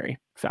the primary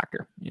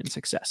factor in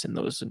success in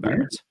those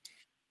environments.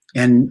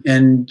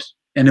 And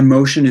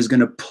emotion is going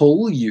to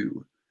pull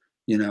you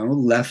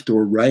left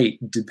or right,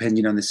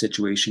 depending on the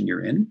situation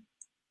you're in.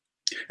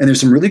 And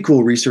there's some really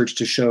cool research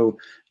to show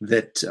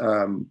that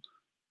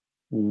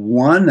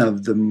one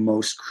of the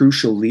most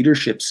crucial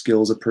leadership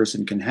skills a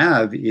person can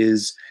have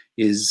is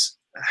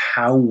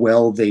how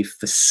well they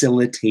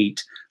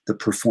facilitate the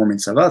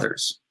performance of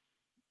others.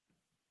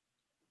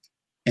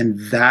 And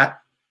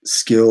that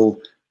skill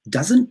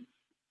doesn't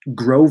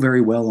grow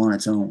very well on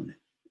its own.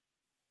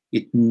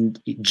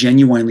 It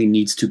genuinely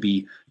needs to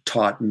be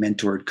taught,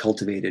 mentored,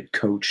 cultivated,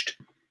 coached.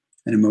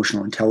 And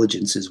emotional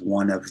intelligence is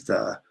one of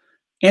the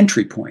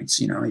entry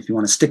points. If you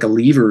want to stick a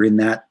lever in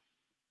that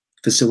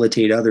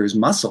facilitate others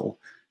muscle,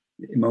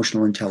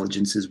 emotional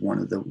intelligence is one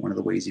of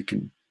the ways you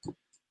can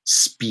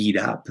speed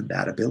up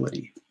that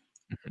ability.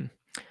 Mm-hmm.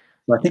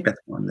 So I think that's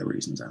one of the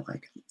reasons I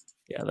like it.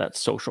 Yeah, that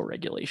social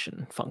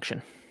regulation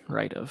function,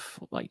 right? Of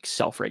like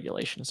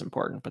self-regulation is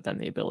important, but then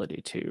the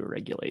ability to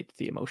regulate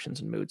the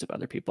emotions and moods of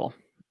other people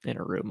in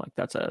a room, like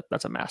that's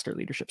a master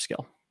leadership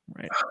skill,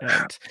 right?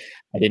 And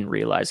I didn't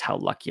realize how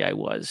lucky I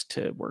was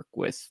to work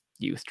with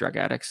youth drug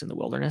addicts in the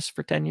wilderness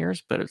for 10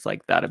 years, but it's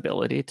like that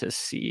ability to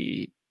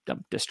see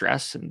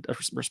distress and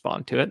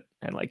respond to it,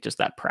 and like just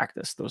that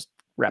practice, those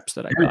reps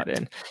that I got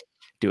in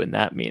doing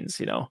that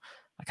means,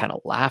 I kind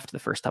of laughed the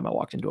first time I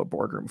walked into a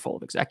boardroom full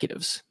of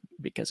executives,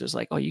 because it was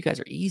like, oh, you guys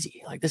are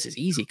easy. Like, this is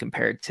easy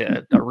compared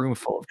to a room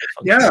full of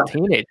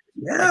teenagers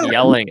like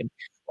yelling and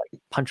like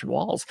punching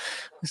walls.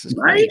 This is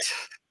great.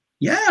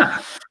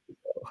 Yeah.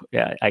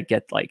 Yeah. I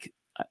get like,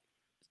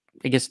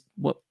 I guess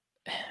what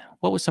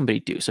would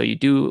somebody do? So you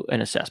do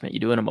an assessment, you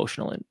do an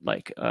emotional and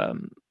like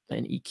an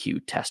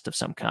EQ test of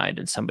some kind,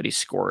 and somebody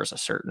scores a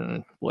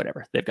certain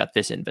whatever. They've got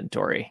this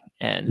inventory,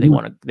 and they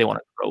want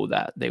to grow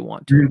that. They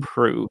want to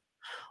improve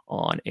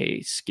on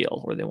a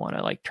skill, or they want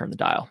to like turn the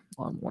dial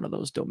on one of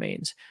those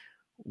domains.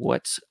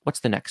 What's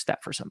the next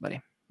step for somebody?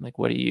 Like,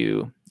 what do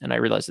you? And I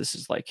realize this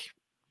is like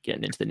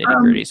getting into the nitty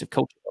gritties of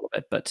coaching a little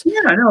bit, but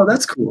yeah, no,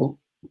 that's cool.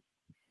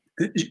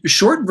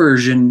 Short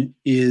version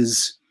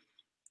is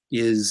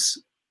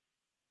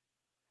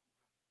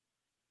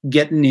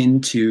getting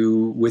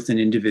into with an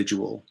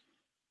individual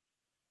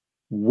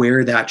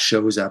where that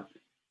shows up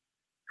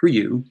for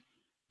you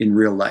in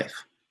real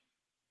life.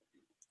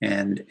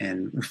 And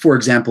for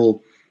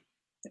example,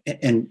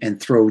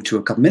 and throw to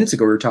a couple minutes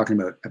ago, we were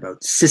talking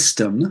about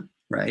system,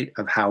 right,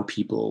 of how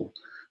people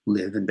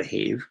live and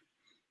behave,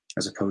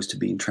 as opposed to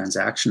being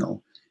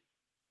transactional.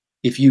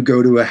 If you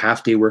go to a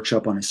half-day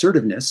workshop on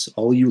assertiveness,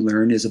 all you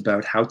learn is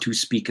about how to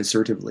speak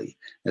assertively,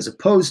 as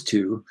opposed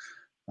to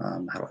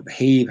how do I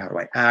behave, how do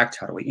I act,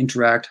 how do I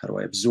interact, how do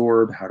I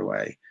absorb, how do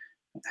I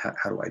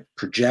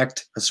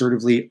project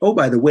assertively. Oh,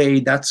 by the way,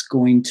 that's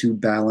going to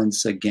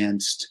balance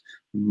against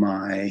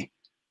my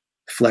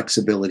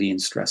flexibility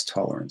and stress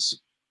tolerance.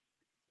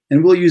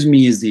 And we'll use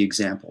me as the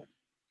example.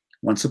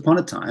 Once upon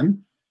a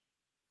time,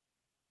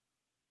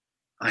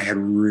 I had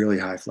really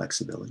high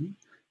flexibility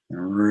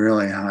and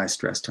really high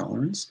stress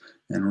tolerance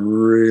and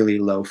really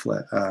low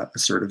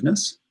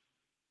assertiveness.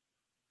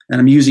 And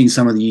I'm using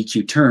some of the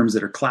EQ terms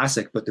that are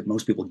classic, but that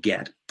most people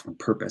get on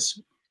purpose.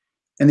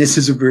 And this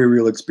is a very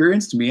real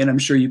experience to me, and I'm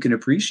sure you can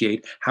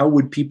appreciate how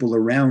would people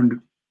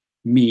around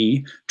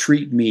me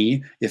treat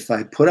me if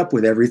I put up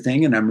with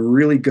everything and I'm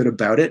really good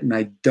about it and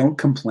I don't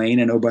complain,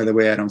 and oh, by the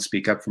way, I don't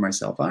speak up for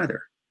myself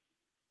either.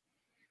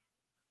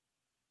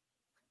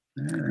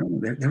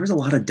 There was a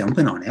lot of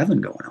dumping on Evan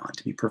going on,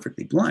 to be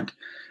perfectly blunt.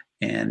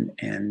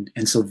 And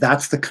so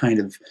that's the kind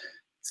of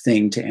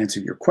thing, to answer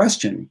your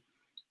question.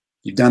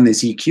 You've done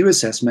this EQ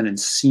assessment and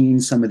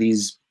seen some of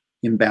these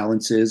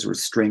imbalances or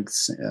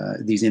strengths,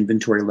 these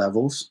inventory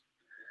levels.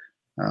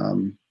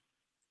 So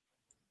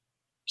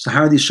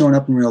how are these showing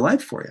up in real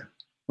life for you?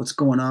 What's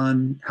going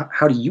on?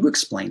 How do you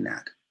explain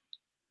that?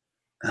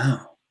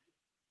 Oh,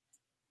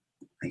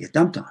 I get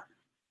dumped on.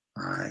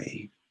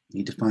 I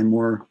need to find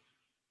more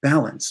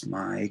balance.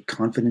 My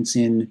confidence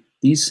in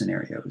these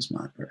scenarios,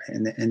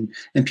 and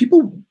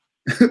people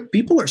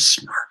are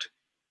smart,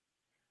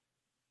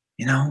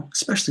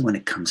 especially when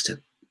it comes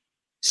to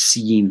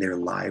seeing their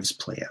lives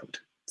play out.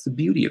 It's the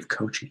beauty of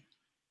coaching.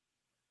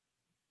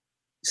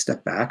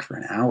 Step back for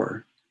an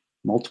hour,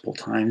 multiple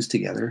times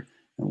together,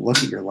 and look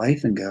at your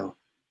life and go,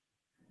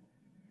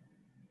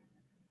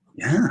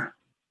 yeah,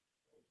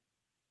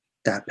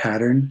 that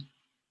pattern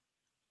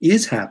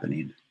is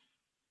happening.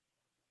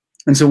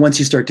 And so once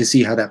you start to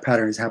see how that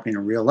pattern is happening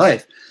in real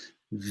life,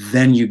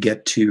 then you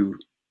get to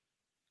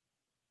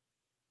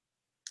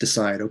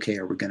decide, okay,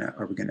 are we gonna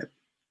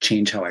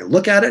change how I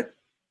look at it,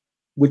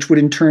 which would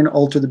in turn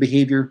alter the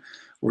behavior,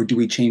 or do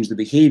we change the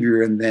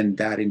behavior and then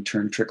that in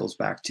turn trickles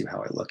back to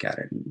how I look at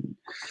it? And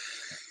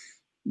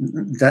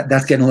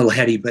that's getting a little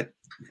heady, but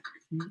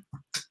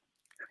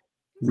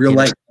real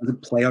life, does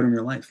it play out in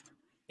real life?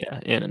 Yeah,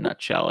 in a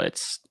nutshell,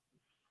 it's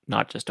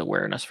not just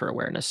awareness for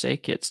awareness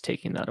sake. It's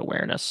taking that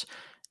awareness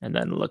and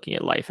then looking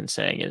at life and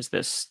saying, is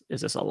this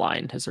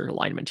aligned? Is there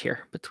alignment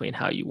here between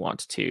how you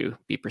want to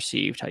be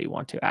perceived, how you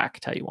want to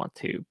act, how you want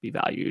to be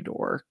valued,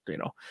 or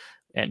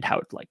and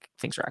how like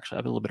things are actually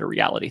a little bit of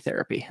reality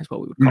therapy is what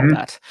we would call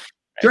that.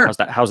 Sure.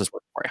 How's this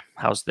work for you?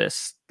 How's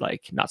this,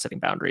 like, not setting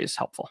boundaries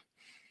helpful?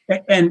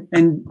 And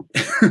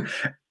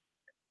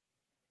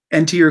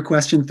and to your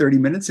question 30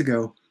 minutes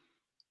ago,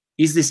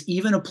 is this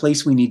even a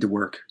place we need to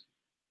work?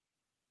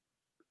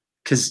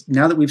 Because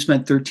now that we've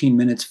spent 13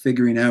 minutes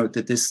figuring out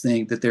that this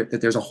thing, that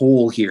there's a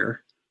hole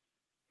here,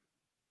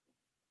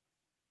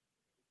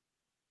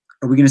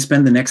 are we going to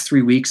spend the next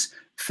 3 weeks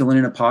filling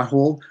in a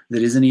pothole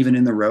that isn't even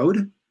in the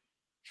road?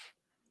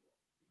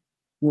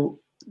 Well,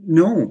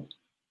 no.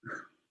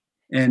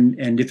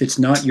 And if it's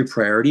not your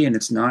priority and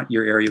it's not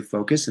your area of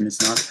focus and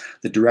it's not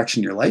the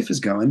direction your life is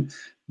going,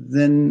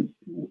 then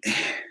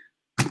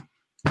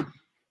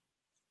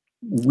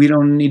we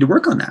don't need to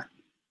work on that.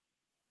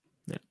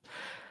 Yeah.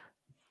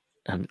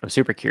 I'm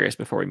super curious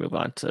before we move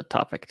on to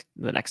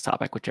the next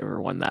topic,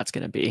 whichever one that's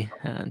going to be,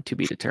 to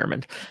be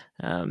determined.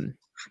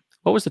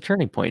 What was the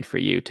turning point for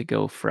you to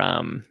go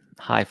from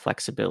high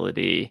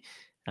flexibility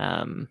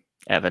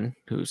Evan,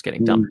 who's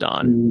getting dumped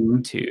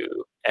on,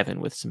 to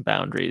Evan with some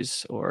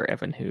boundaries, or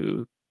Evan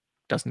who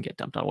doesn't get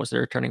dumped on? Was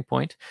there a turning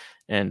point,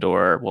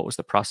 or what was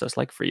the process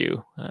like for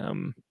you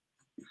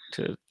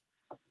to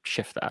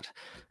shift that?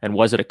 And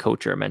was it a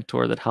coach or a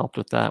mentor that helped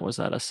with that? Was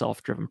that a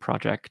self-driven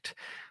project?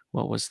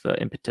 What was the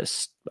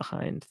impetus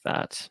behind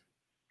that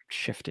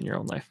shift in your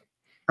own life?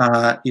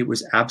 It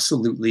was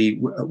absolutely,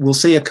 we'll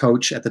say a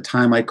coach. At the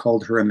time, I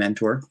called her a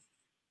mentor.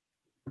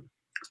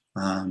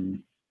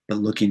 But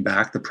looking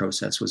back, the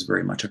process was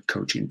very much a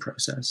coaching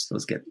process.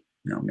 Those get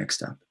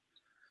mixed up.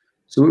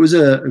 So it was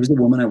a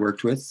woman I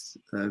worked with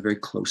very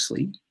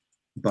closely,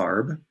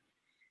 Barb,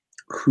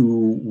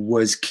 who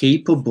was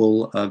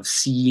capable of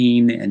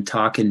seeing and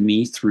talking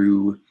me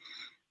through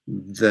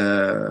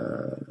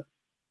the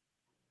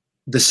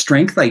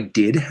strength I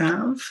did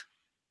have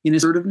in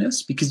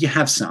assertiveness, because you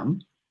have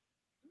some,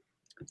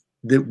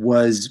 that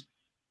was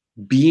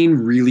being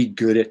really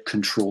good at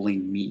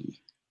controlling me.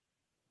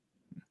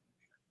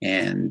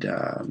 And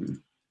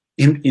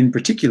in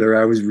particular,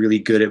 I was really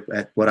good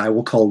at what I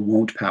will call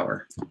won't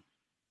power.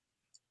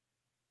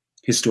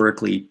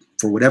 Historically,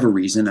 for whatever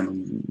reason, it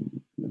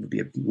would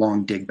be a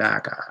long dig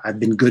back, I've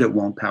been good at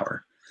won't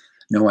power.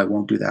 No, I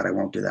won't do that. I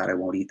won't do that. I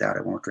won't eat that.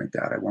 I won't drink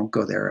that. I won't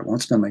go there. I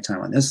won't spend my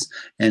time on this.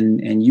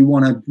 And you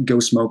want to go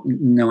smoke?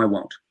 No, I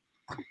won't.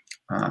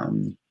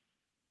 And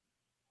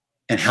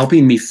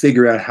helping me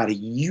figure out how to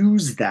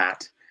use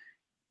that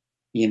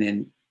in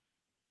an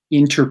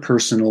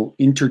interpersonal,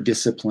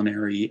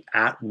 interdisciplinary,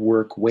 at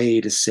work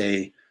way to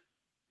say,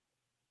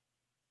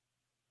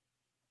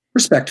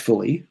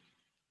 respectfully,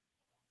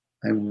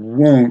 I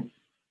won't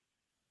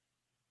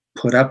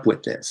put up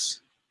with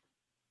this.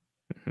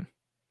 Mm-hmm.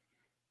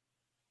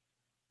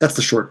 That's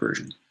the short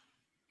version.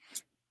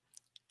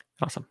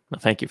 Awesome.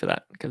 Well, thank you for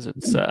that, because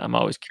it's I'm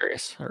always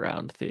curious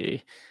around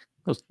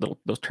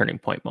those turning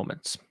point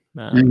moments,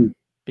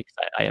 because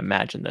I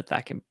imagine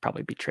that can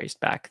probably be traced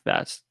back.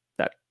 That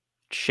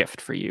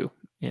shift for you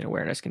in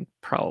awareness can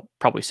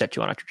probably set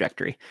you on a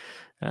trajectory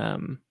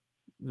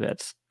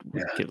that's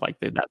like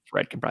that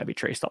thread can probably be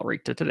traced all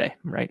right to today,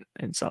 right?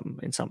 In some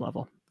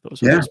level,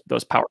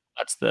 those power.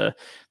 That's the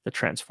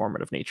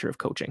transformative nature of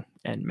coaching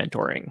and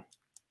mentoring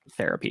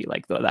therapy,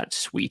 like that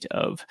suite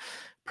of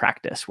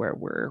practice where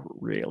we're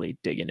really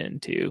digging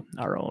into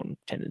our own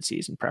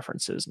tendencies and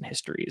preferences and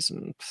histories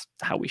and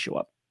how we show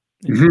up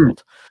in the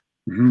world.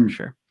 For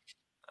sure.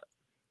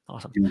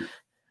 Awesome.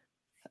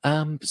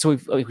 So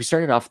we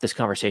started off this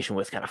conversation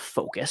with kind of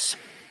focus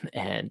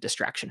and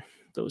distraction,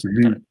 those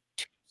kind of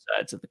two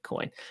sides of the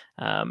coin.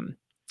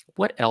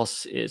 What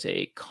else is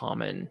a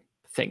common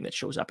thing that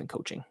shows up in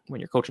coaching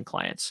when you're coaching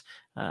clients?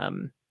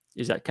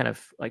 Is that kind of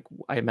like,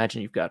 I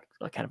imagine you've got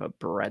a kind of a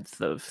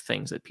breadth of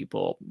things that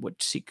people would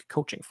seek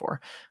coaching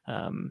for,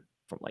 from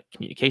like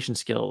communication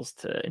skills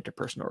to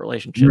interpersonal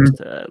relationships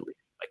to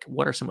like,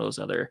 what are some of those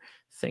other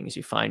things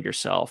you find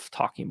yourself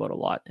talking about a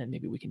lot? And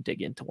maybe we can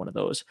dig into one of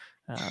those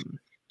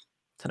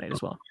tonight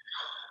as well.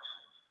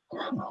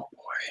 Oh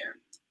boy.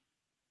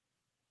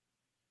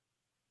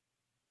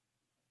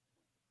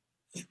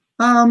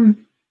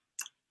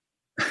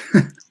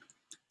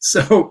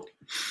 So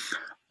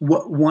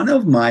one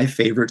of my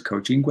favorite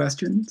coaching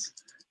questions,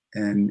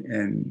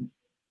 and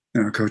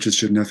coaches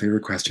shouldn't have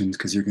favorite questions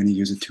because you're going to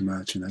use it too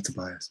much and that's a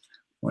bias.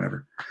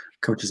 Whatever.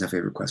 Coaches have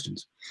favorite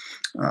questions.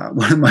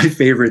 One of my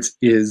favorites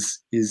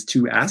is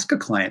to ask a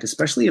client,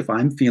 especially if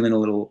I'm feeling a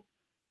little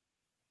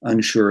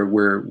unsure of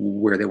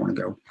where they want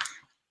to go,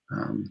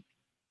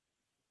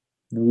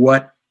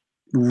 what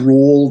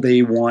role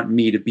they want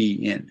me to be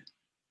in.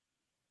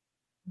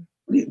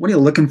 What are you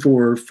looking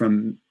for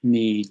from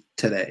me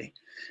today?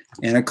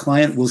 And a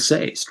client will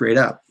say straight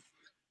up,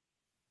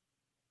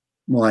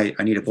 well,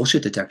 I need a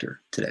bullshit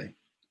detector today,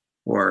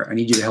 or I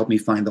need you to help me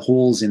find the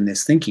holes in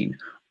this thinking,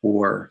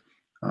 or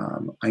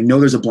I know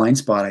there's a blind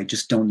spot, I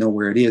just don't know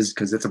where it is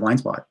because it's a blind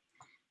spot.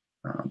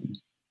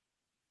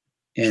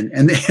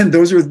 And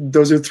those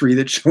are three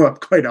that show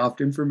up quite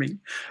often for me.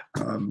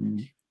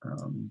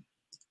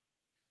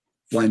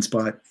 Blind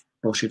spot,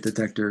 bullshit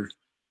detector,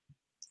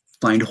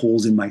 find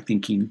holes in my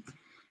thinking.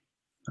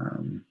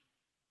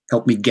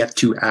 help me get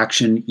to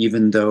action,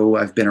 even though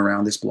I've been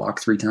around this block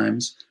 3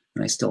 times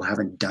and I still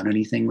haven't done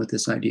anything with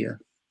this idea.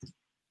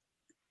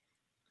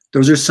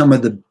 Those are some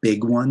of the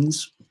big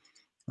ones.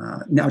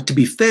 Now, to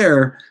be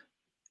fair,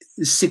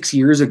 6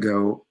 years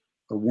ago,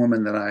 a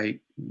woman that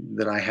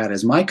I had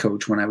as my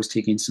coach when I was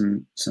taking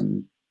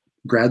some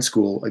grad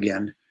school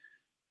again,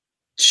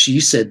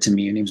 she said to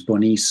me, her name's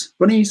Bonice.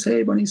 Bonice,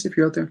 hey, Bonice, if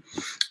you're out there.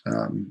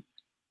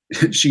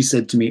 She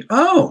said to me,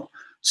 oh,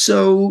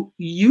 so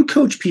you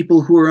coach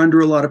people who are under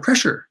a lot of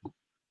pressure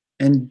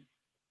and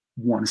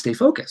want to stay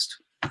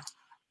focused.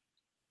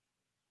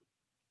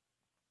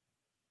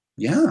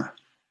 Yeah,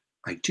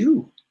 I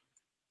do.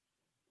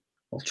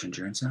 Ultra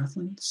endurance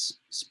athletes,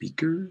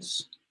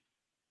 speakers,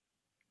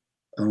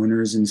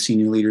 owners and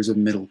senior leaders of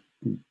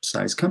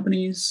middle-sized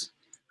companies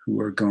who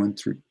are going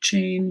through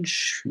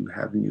change, who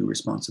have new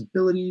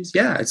responsibilities.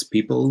 Yeah, it's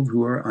people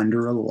who are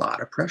under a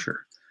lot of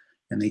pressure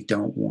and they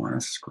don't want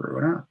to screw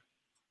it up.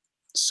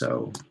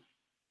 So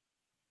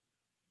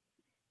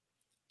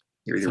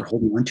you're either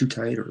holding on too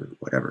tight or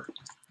whatever.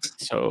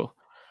 So,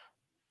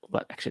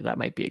 but actually, that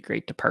might be a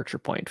great departure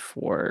point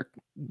for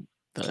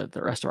the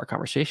rest of our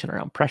conversation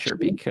around pressure,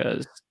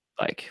 because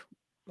like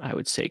I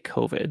would say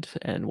COVID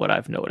and what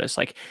I've noticed,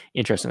 like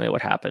interestingly,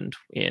 what happened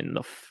in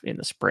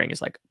the spring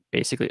is like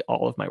basically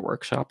all of my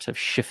workshops have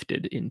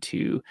shifted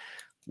into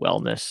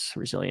wellness,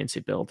 resiliency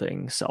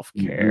building,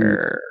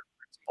 self-care,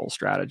 principle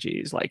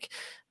strategies, like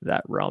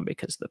that realm,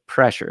 because the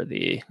pressure,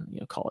 the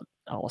call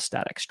it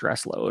allostatic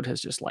stress load,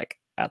 has just like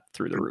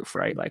through the roof,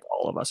 right? Like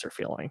all of us are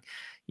feeling,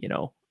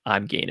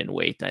 I'm gaining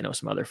weight. I know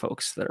some other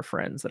folks that are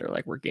friends that are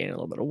like, we're gaining a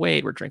little bit of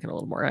weight, we're drinking a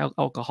little more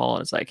alcohol,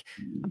 and it's like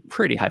I'm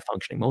pretty high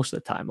functioning most of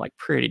the time, like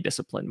pretty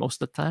disciplined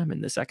most of the time,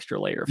 and this extra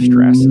layer of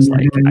stress is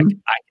like I can feel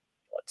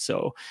it.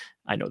 So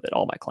I know that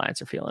all my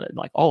clients are feeling it, and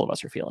like all of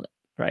us are feeling it,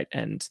 right?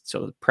 And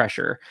so the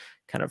pressure,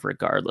 kind of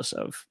regardless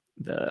of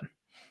the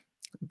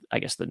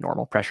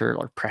normal pressure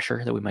or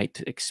pressure that we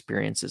might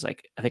experience, is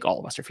like I think all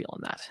of us are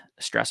feeling that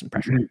stress and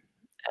pressure.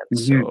 And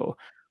so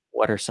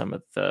what are some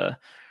of the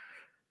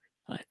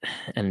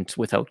and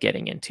without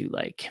getting into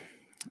like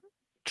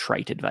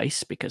trite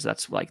advice, because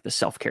that's like the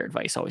self-care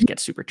advice always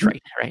gets super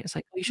trite, right? It's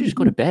like, well, you should just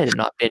go to bed and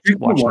not binge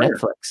watch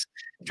Netflix,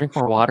 drink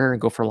more water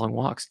and go for long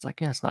walks. It's like,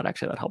 yeah, it's not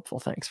actually that helpful.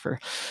 Thanks for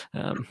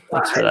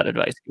that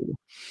advice.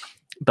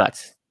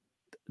 But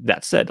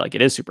that said, like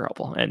it is super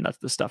helpful, and that's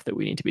the stuff that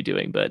we need to be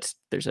doing. But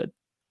there's an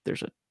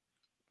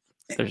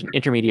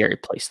intermediary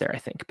place there, I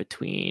think,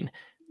 between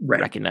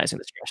recognizing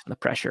the stress and the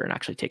pressure and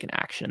actually taking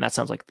action. And that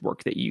sounds like the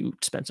work that you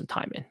spend some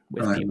time in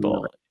with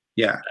people.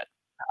 Yeah.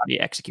 How do you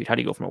execute? How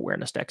do you go from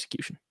awareness to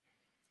execution?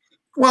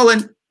 Well,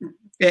 and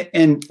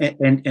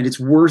it's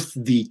worth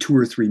the 2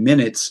 or 3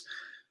 minutes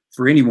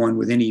for anyone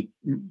with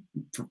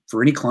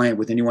for any client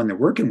with anyone they're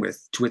working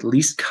with to at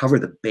least cover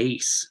the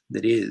base.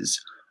 That is,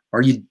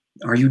 are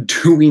you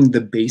doing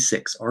the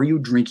basics? Are you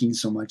drinking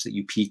so much that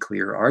you pee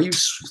clear? Are you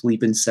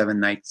sleeping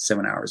 7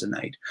 hours a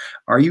night?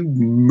 Are you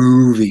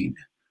moving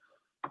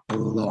a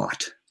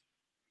lot?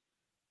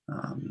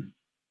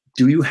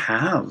 Do you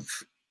have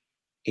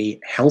a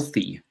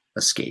healthy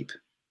escape?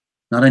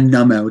 Not a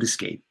numb out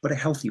escape, but a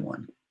healthy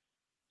one,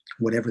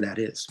 whatever that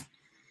is.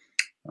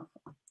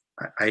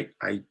 I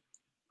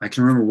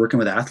can remember working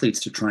with athletes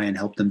to try and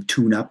help them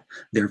tune up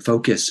their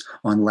focus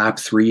on lap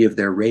 3 of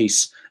their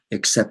race,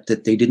 except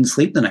that they didn't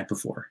sleep the night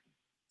before.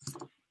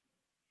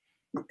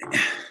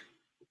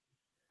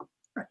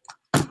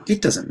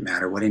 It doesn't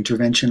matter what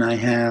intervention I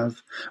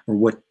have or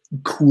what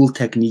cool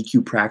technique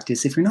you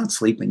practice. If you're not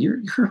sleeping, you're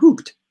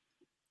hooped,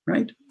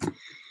 right?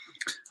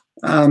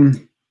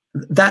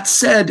 That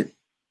said,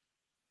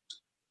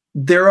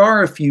 there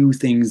are a few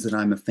things that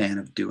I'm a fan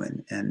of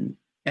doing, and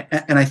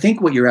I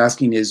think what you're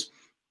asking is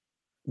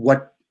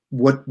what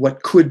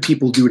could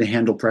people do to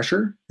handle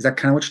pressure? Is that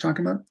kind of what you're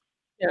talking about?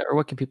 Yeah, or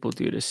what can people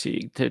do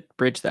to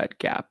bridge that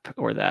gap,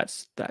 or that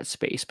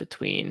space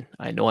between,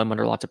 I know I'm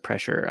under lots of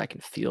pressure, I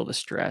can feel the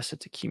stress,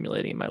 it's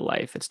accumulating in my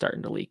life, it's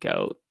starting to leak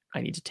out,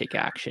 I need to take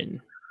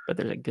action, but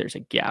there's a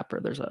gap,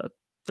 or there's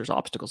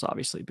obstacles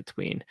obviously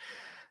between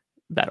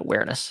that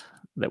awareness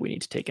that we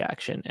need to take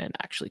action and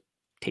actually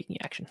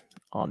taking action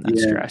on that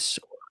stress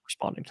or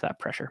responding to that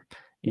pressure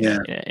in a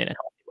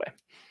healthy way.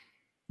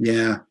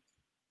 Yeah.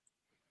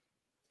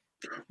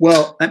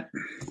 Well,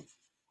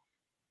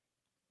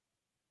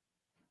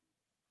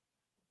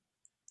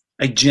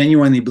 I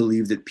genuinely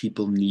believe that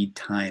people need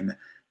time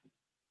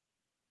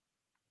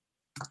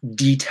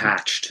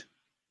detached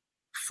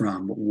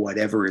from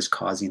whatever is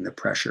causing the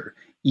pressure,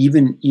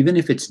 even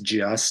if it's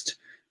just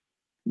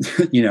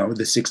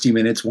the 60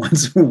 minutes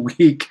once a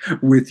week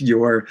with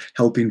your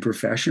helping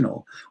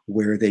professional,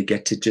 where they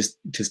get to just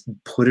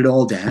put it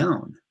all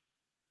down.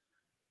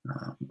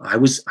 I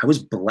was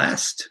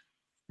blessed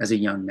as a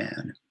young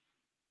man,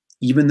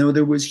 even though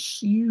there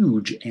was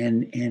huge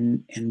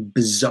and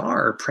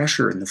bizarre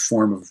pressure in the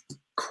form of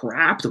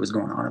crap that was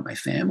going on in my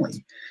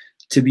family,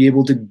 to be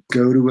able to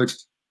go to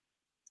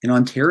in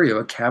Ontario,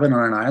 a cabin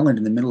on an island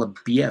in the middle of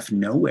BF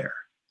nowhere,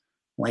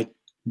 like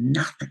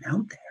nothing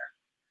out there,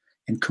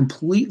 and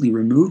completely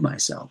remove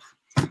myself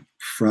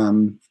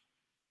from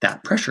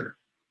that pressure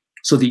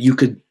so that you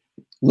could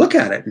look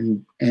at it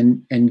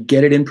and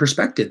get it in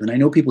perspective. And I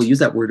know people use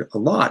that word a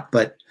lot,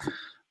 but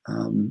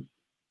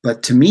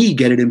to me,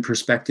 get it in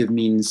perspective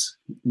means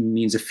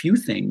a few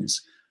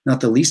things,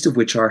 not the least of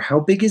which are, how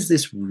big is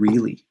this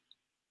really?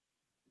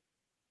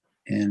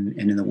 And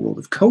in the world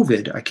of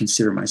COVID, I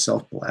consider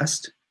myself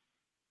blessed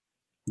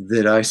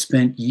that I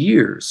spent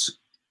years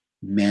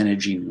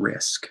managing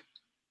risk.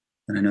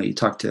 And I know you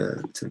talked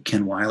to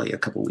Ken Wiley a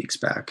couple of weeks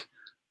back,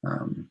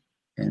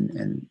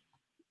 and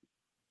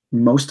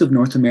most of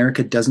North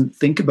America doesn't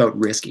think about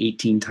risk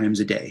 18 times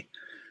a day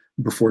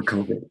before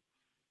COVID.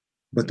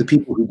 But the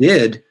people who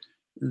did,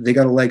 they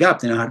got a leg up.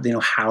 They know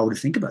how to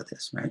think about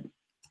this, right?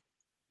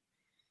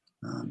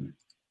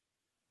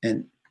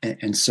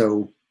 And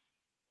so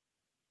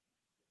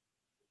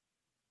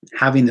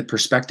having the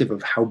perspective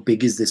of how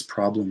big is this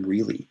problem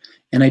really?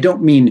 And I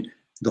don't mean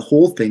the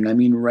whole thing. I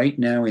mean, right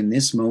now in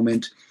this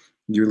moment,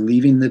 you're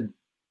leaving the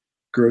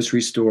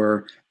grocery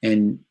store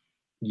and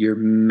your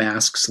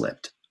mask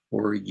slipped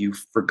or you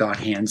forgot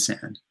hand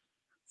sand.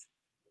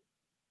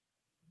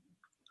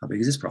 How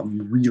big is this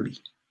problem really?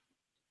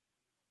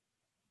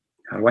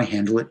 How do I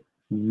handle it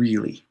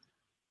really?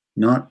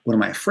 Not what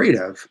am I afraid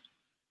of,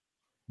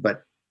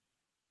 but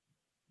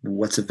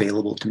what's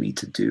available to me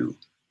to do.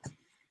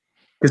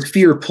 Because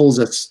fear pulls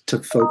us to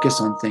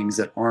focus on things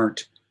that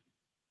aren't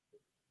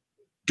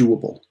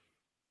doable,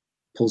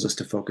 pulls us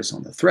to focus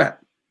on the threat.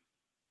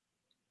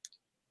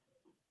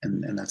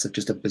 And that's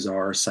just a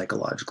bizarre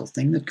psychological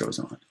thing that goes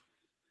on.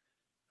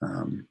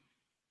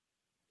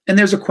 And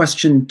there's a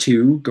question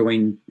too,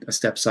 going a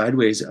step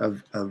sideways,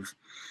 of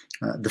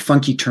the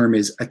funky term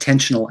is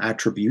attentional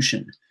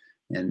attribution.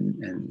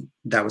 And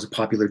that was a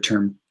popular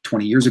term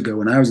 20 years ago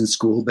when I was in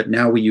school, but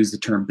now we use the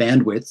term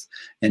bandwidth.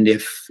 And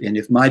if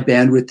my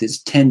bandwidth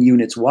is 10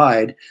 units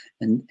wide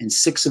and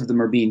 6 of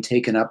them are being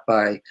taken up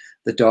by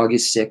the dog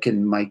is sick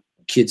and my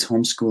kids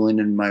homeschooling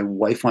and my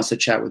wife wants to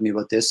chat with me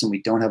about this and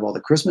we don't have all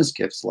the Christmas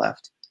gifts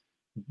left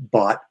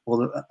bought,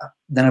 well,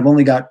 then I've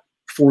only got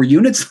 4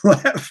 units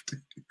left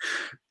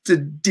to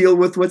deal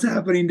with what's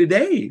happening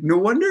today. No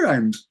wonder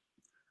I'm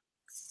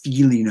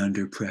feeling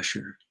under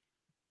pressure.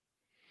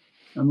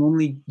 I'm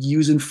only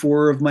using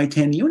 4 of my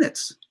 10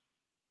 units.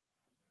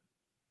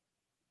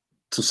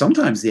 So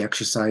sometimes the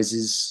exercise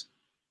is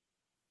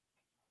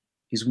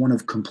one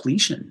of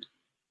completion,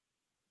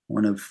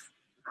 one of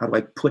how do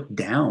I put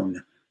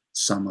down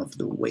some of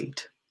the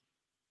weight?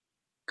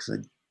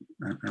 Because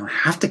I don't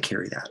have to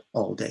carry that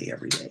all day,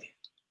 every day.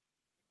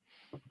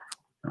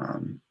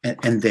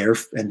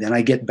 And then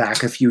I get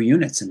back a few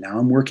units, and now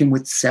I'm working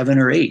with 7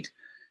 or 8.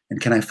 And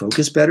can I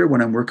focus better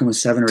when I'm working with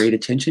 7 or 8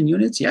 attention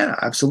units? Yeah,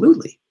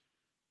 absolutely.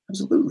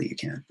 Absolutely, you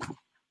can.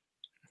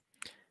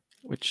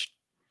 Which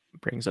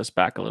brings us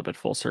back a little bit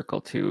full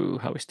circle to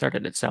how we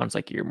started. It sounds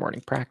like your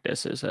morning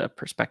practice is a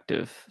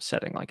perspective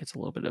setting, like it's a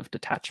little bit of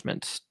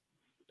detachment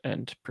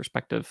and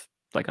perspective,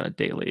 like on a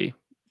daily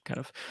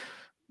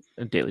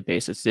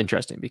basis. It's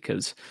interesting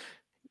because,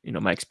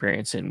 my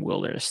experience in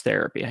wilderness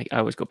therapy, I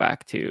always go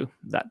back to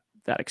that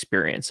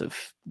experience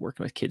of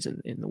working with kids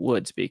in the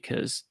woods,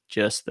 because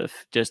just the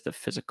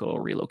physical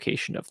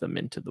relocation of them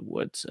into the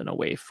woods and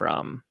away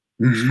from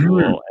school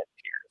and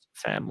peers,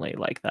 family,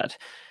 like that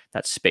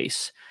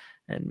space.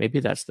 And maybe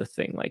that's the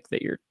thing, like,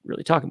 that you're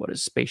really talking about,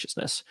 is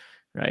spaciousness,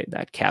 right?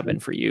 That cabin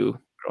for you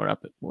growing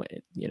up,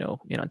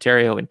 in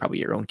Ontario, and probably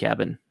your own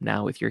cabin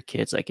now with your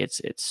kids, like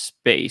it's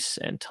space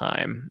and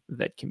time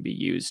that can be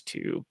used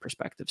to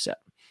perspective set.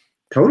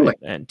 Totally. Right?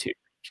 And to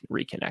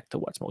reconnect to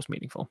what's most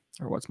meaningful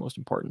or what's most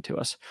important to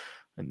us.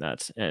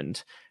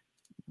 And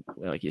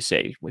like you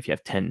say, if you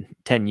have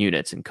 10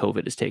 units and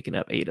COVID has taken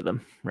up 8 of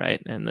them,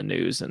 right? And the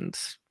news and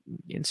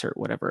insert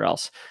whatever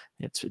else,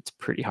 it's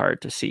pretty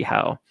hard to see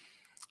how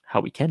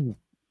we can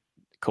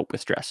cope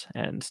with stress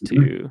and to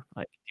deal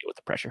with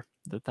the pressure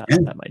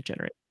that might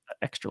generate that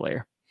extra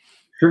layer.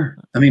 Sure.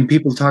 I mean,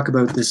 people talk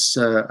about this,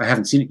 I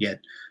haven't seen it yet,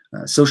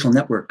 Social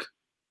Network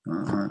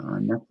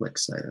on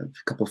Netflix. A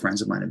couple of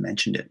friends of mine have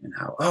mentioned it, and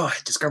how, I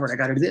discovered I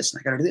got to do this, and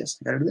I got to do this,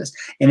 I got to do this.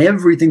 And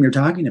everything they're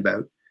talking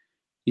about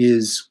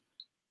is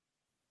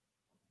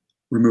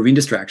removing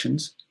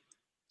distractions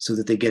so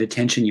that they get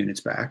attention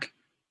units back,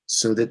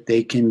 so that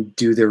they can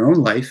do their own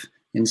life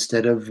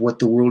instead of what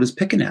the world is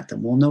picking at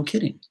them. Well, no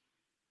kidding.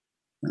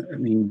 I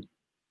mean,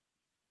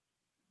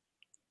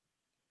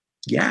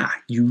 yeah,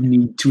 you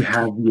need to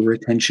have your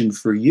attention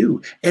for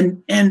you.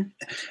 And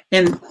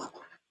it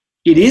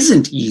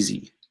isn't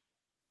easy.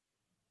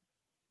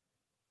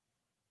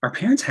 Our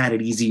parents had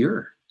it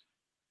easier.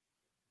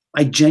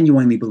 I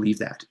genuinely believe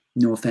that.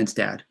 No offense,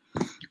 Dad.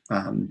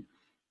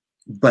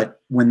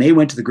 But when they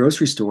went to the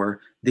grocery store,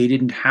 they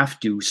didn't have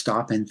to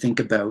stop and think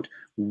about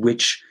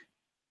which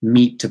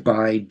meat to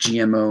buy: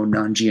 GMO,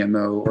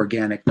 non-GMO,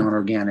 organic,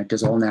 non-organic,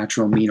 does all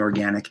natural mean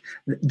organic.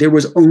 There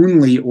was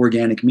only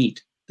organic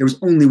meat. There was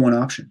only one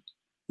option.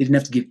 They didn't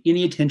have to give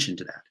any attention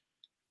to that,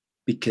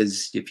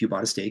 because if you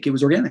bought a steak, it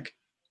was organic.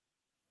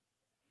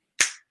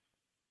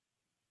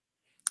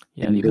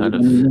 Yeah, and they don't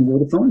even know where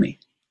to phone me.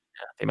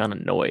 the amount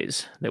of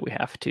noise that we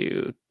have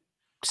to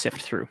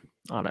sift through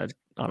on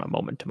a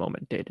moment to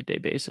moment, day to day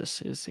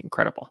basis is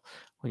incredible.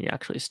 When you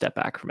actually step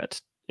back from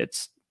it,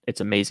 it's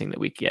amazing that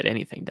we get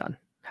anything done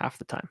half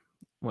the time.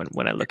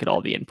 When I look at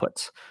all the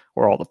inputs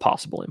or all the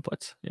possible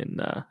inputs in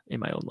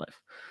my own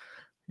life.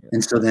 Yeah.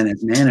 And so then,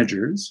 as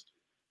managers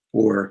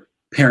or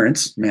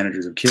parents,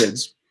 managers of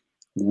kids,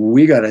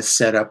 we got to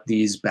set up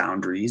these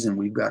boundaries, and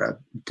we've got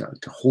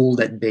to hold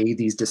at bay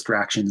these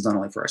distractions, not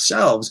only for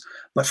ourselves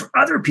but for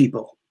other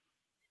people.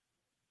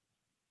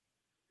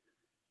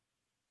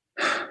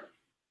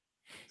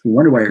 You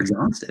wonder why you're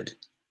exhausted.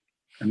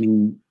 I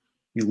mean,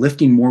 you're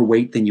lifting more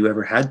weight than you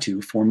ever had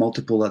to for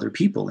multiple other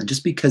people, and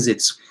just because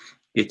it's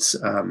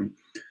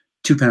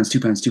 2 pounds, 2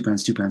 pounds, 2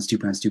 pounds, 2 pounds, 2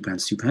 pounds, 2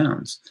 pounds, 2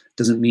 pounds,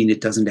 doesn't mean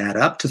it doesn't add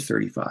up to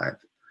 35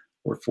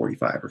 or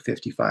 45 or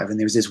 55. And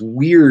there's this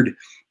weird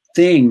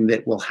thing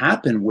that will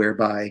happen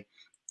whereby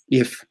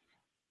if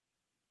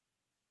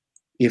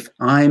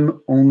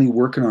I'm only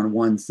working on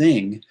one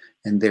thing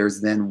and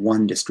there's then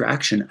one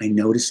distraction, I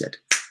notice it.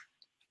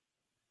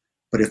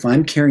 But if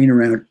I'm carrying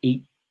around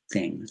 8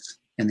 things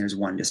and there's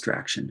one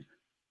distraction,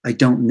 I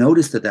don't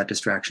notice that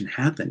distraction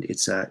happened.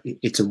 It's a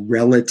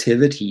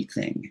relativity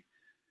thing.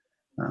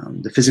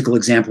 The physical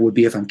example would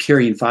be if I'm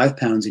carrying 5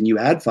 pounds and you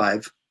add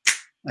 5,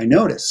 I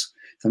notice.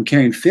 If I'm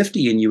carrying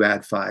 50 and you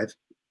add 5,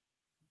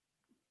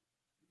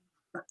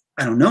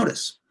 I don't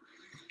notice.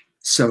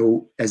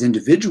 So as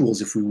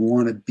individuals, if we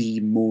want to be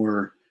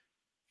more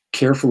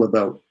careful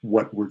about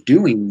what we're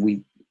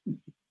doing,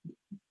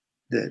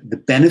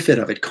 the benefit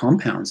of it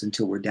compounds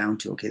until we're down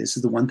to, okay, this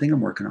is the one thing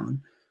I'm working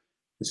on.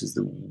 This is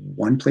the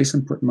one place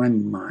I'm putting my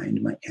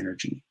mind, my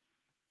energy.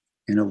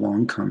 And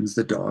along comes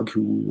the dog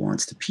who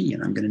wants to pee,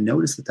 and I'm going to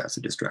notice that that's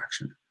a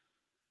distraction.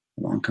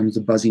 Along comes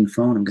the buzzing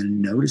phone. I'm going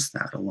to notice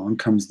that. Along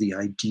comes the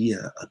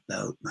idea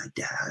about my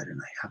dad, and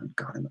I haven't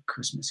got him a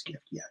Christmas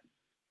gift yet.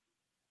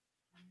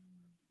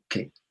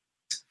 Okay.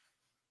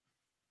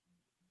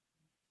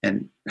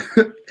 And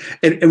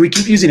we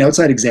keep using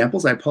outside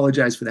examples. I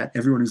apologize for that,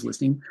 everyone who's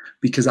listening,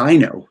 because I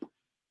know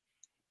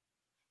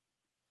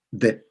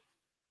that,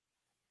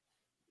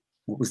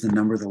 what was the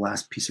number of the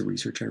last piece of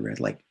research I read?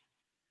 Like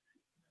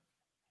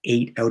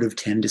 8 out of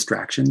 10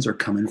 distractions are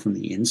coming from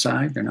the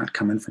inside. They're not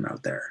coming from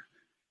out there.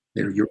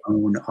 They're your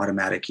own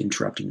automatic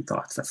interrupting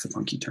thoughts. That's the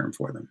funky term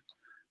for them,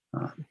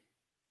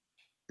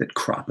 that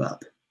crop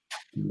up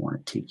and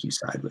want to take you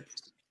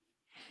sideways.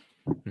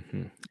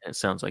 Mm-hmm. It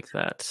sounds like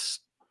that's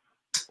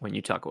when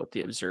you talk about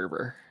the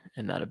observer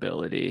and that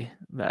ability,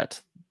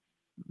 that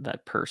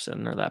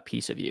person or that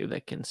piece of you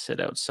that can sit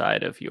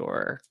outside of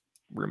your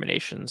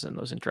ruminations and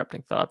those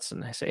interrupting thoughts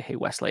and I say, hey,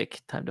 Weselake,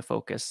 time to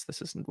focus.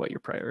 This isn't what your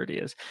priority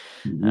is.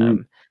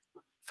 Mm-hmm.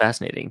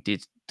 Fascinating. Do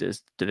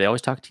they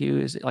always talk to you?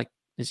 Is it like,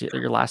 is it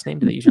your last name?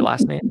 Do they use your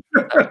last name?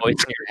 That voice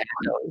in your head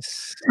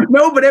always...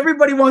 No, but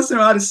everybody wants to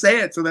know how to say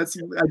it. So that's,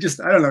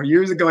 I don't know.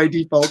 Years ago, I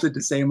defaulted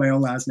to saying my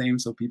own last name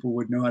so people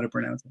would know how to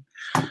pronounce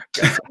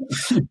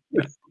it.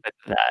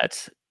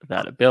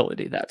 that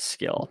ability, that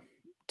skill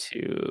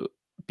to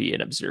be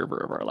an observer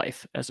of our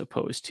life as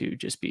opposed to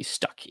just be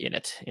stuck in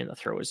it, in the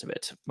throes of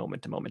it,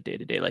 moment to moment, day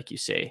to day. Like you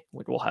say,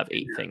 we'll have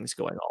 8 things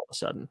going all of a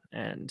sudden,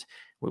 and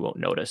we won't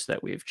notice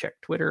that we've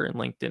checked Twitter and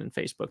LinkedIn and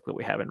Facebook, but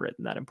we haven't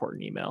written that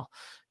important email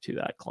to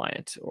that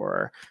client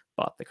or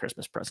bought the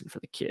Christmas present for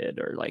the kid,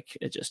 or like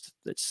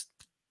it's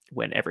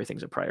when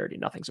everything's a priority,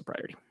 nothing's a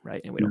priority,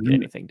 right? And we don't get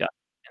anything done,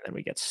 and then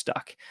we get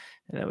stuck,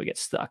 and then we get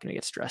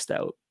stressed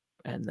out,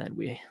 and then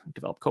we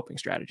develop coping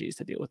strategies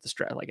to deal with the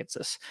stress. Like it's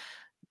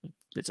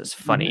this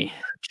funny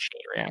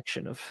chain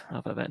reaction of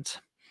events.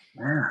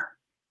 Yeah.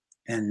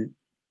 And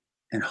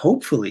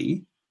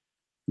hopefully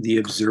the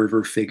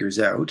observer figures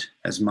out,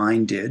 as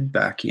mine did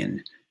back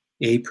in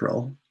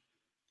April,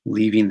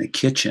 leaving the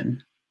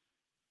kitchen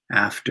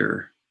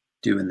after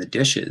doing the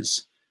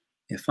dishes.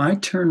 If I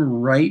turn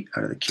right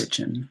out of the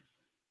kitchen,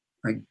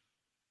 I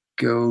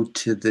go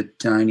to the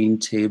dining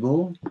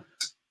table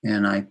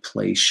and I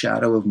play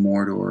Shadow of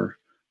Mordor,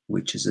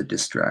 which is a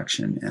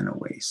distraction and a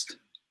waste.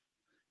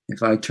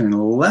 If I turn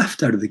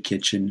left out of the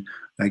kitchen,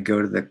 I go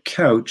to the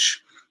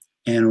couch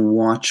and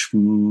watch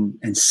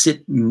and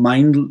sit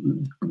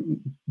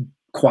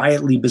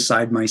quietly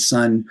beside my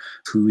son,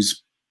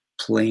 who's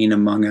playing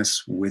Among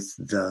Us with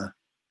the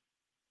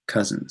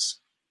cousins.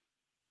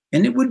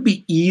 And it would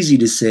be easy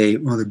to say,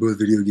 well, they're both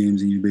video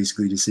games and you're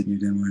basically just sitting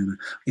here down,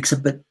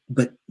 except,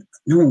 but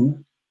no.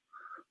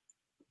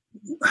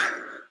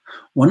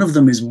 One of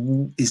them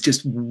is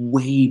just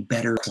way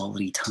better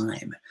quality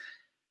time.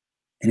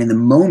 And in the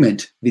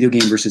moment, video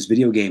game versus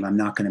video game, I'm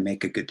not going to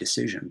make a good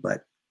decision,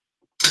 but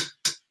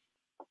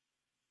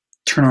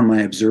turn on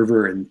my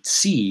observer and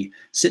see,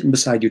 sitting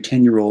beside your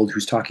 10-year-old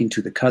who's talking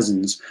to the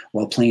cousins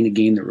while playing a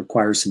game that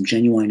requires some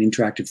genuine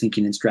interactive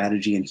thinking and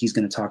strategy, and he's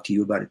going to talk to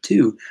you about it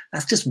too.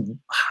 That's just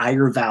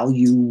higher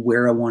value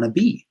where I want to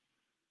be.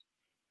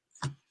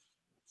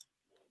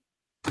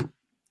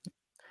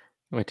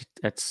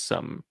 That's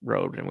some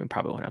road, and we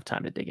probably won't have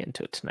time to dig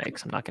into it tonight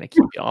because I'm not going to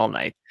keep you all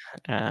night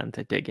and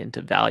to dig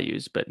into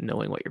values. But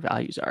knowing what your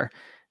values are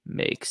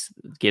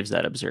gives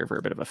that observer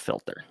a bit of a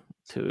filter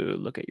to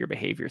look at your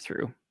behavior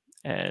through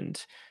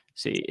and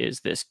see, is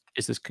this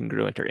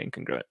congruent or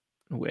incongruent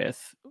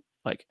with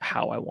like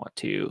how I want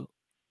to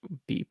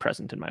be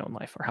present in my own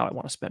life or how I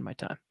want to spend my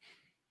time.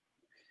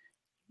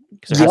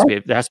 Because there has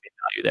to be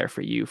value there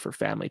for you for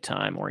family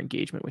time or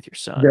engagement with your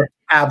son. There In order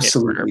for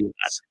absolutely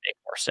that is. to make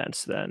more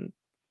sense than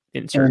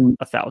insert And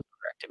 1,000 other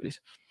activities.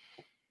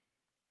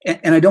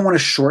 and I don't want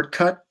to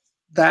shortcut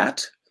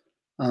that.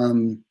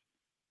 Um,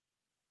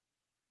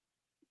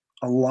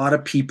 a lot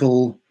of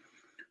people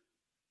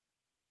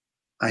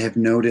I have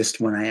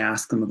noticed when I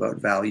ask them about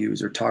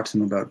values or talk to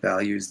them about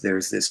values,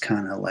 there's this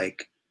kind of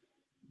like,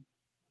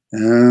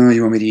 oh,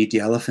 you want me to eat the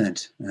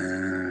elephant?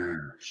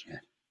 Oh, shit.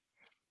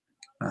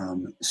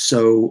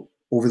 So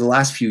over the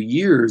last few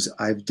years,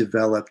 I've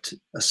developed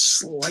a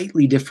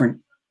slightly different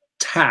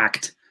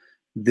tact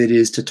that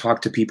is to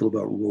talk to people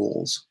about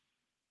roles.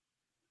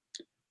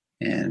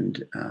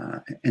 And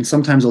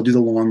sometimes I'll do the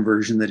long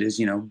version that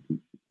is,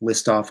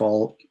 list off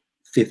all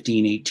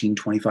 15, 18,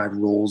 25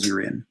 roles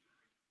you're in.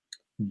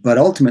 But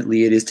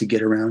ultimately, it is to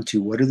get around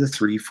to what are the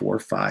 3, 4,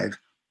 5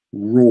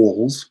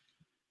 roles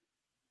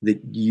that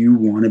you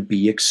want to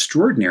be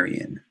extraordinary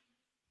in.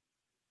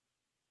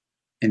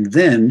 And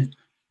then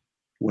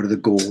what are the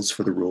goals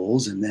for the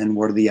roles? And then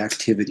what are the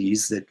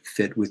activities that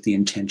fit with the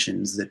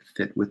intentions that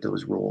fit with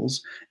those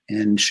roles?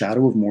 And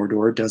Shadow of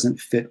Mordor doesn't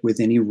fit with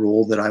any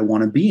role that I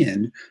want to be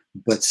in,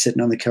 but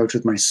sitting on the couch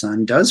with my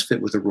son does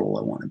fit with a role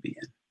I want to be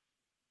in.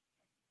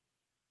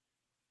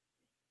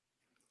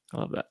 I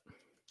love that.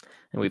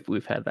 And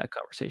we've had that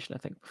conversation, I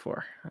think,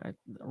 before. Right?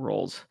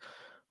 Roles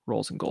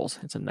and goals.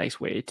 It's a nice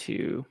way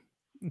to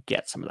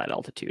get some of that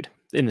altitude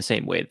in the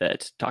same way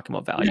that talking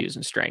about values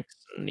and strengths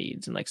and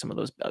needs and like some of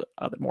those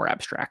other more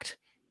abstract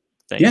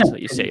things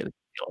that you say, a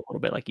little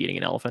bit like eating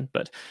an elephant,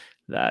 but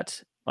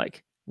that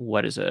like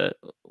what is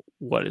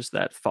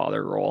that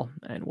father role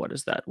and what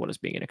does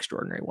being an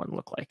extraordinary one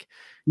look like?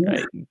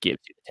 Right? It gives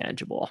you the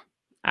tangible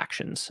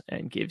actions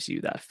and gives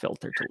you that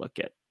filter to look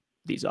at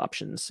these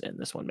options, and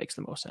this one makes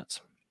the most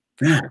sense.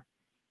 Sure.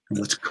 And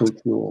what's coach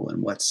role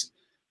and what's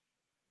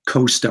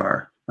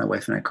co-star? My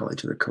wife and I call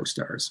each other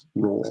co-stars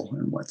role,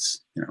 and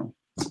what's, and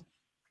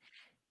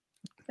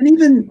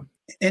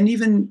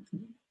even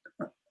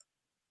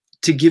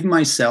to give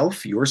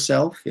myself,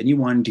 yourself,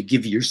 anyone, to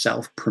give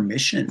yourself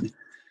permission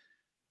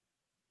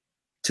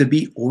to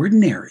be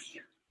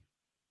ordinary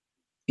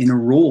in a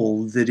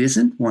role that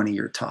isn't one of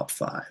your top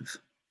 5.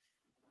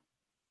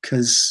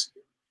 Because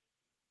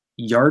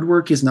yard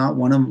work is not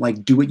one of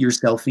like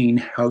do-it-yourselfing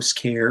house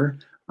care.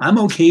 I'm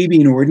okay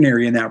being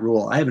ordinary in that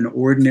role. I have an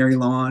ordinary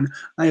lawn.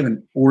 I have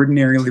an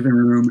ordinary living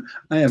room.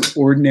 I have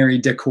ordinary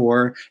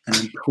decor, and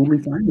I'm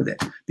totally fine with it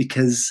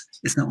because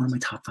it's not one of my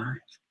top 5.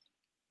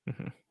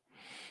 Mm-hmm.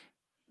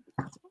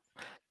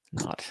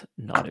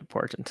 Not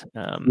important.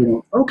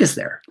 Focus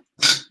there.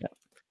 Yeah.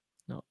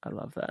 No, I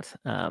love that.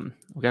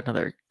 We got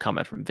another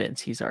comment from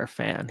Vince. He's our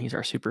fan. He's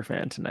our super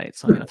fan tonight.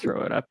 So I'm going to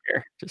throw it up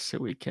here just so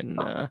we can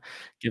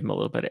give him a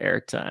little bit of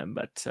airtime.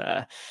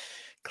 But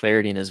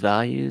clarity in his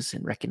values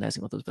and recognizing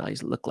what those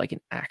values look like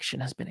in action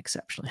has been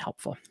exceptionally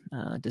helpful.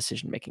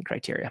 Decision-making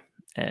criteria.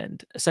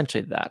 And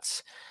essentially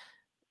that's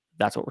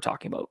what we're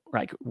talking about,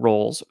 right?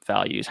 Roles,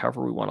 values,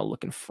 however we want to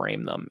look and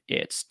frame them,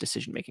 it's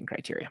decision-making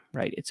criteria,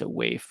 right? It's a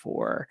way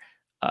for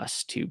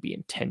us to be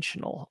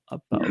intentional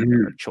about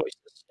our choices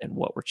and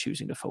what we're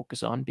choosing to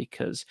focus on.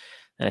 And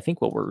I think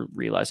what we're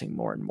realizing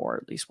more and more,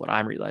 at least what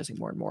I'm realizing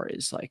more and more,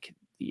 is like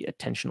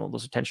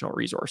those attentional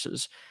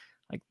resources,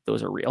 like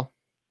those are real,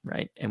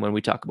 right? And when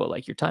we talk about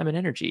like your time and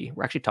energy,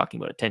 we're actually talking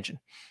about attention,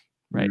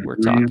 right? We're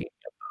talking about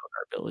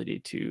our ability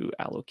to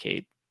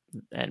allocate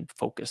and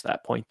focus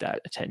that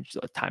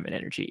attention, time and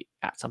energy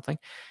at something.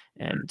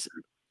 And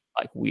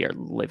like we are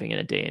living in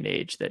a day and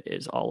age that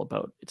is all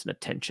about, it's an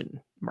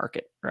attention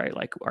market, right?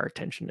 Like our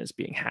attention is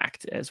being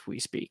hacked as we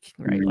speak,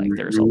 right? Like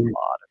there's a lot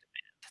of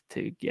demand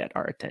to get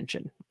our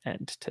attention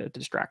and to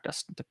distract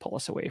us, to pull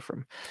us away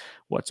from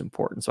what's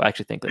important. So I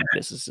actually think that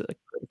this is a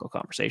critical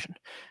conversation.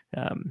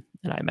 And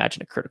I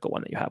imagine a critical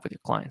one that you have with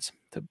your clients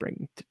to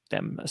bring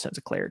them a sense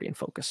of clarity and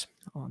focus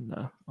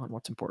on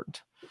what's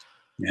important.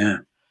 Yeah.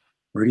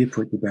 Where do you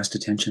put your best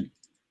attention?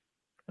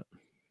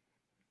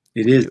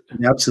 It is.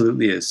 It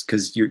absolutely is.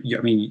 Because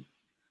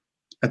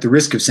at the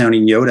risk of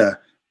sounding Yoda,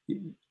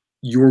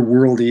 your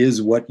world is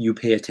what you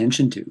pay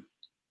attention to.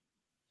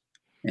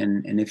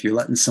 And if you're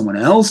letting someone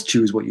else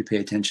choose what you pay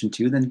attention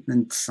to,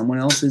 then someone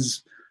else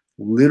is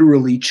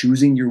literally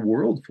choosing your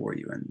world for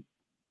you. And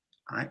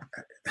I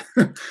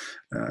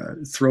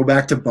throw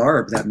back to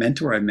Barb, that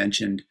mentor I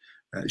mentioned.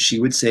 She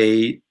would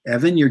say,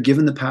 Evan, you're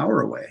giving the power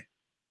away.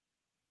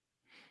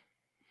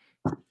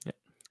 Yeah.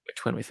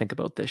 Which, when we think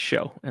about this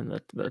show and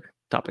the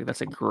topic,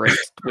 that's a great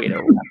way to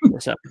wrap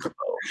this up.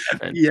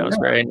 Evan, that was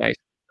very nice.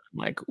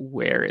 like,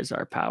 where is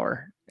our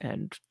power?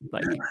 And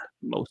like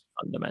most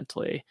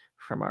fundamentally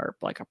from our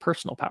like a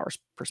personal powers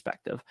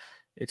perspective,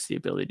 it's the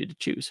ability to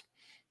choose,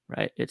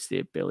 right? It's the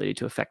ability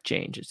to affect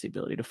change. It's the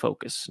ability to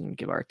focus and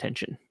give our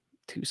attention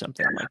to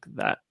something like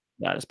that.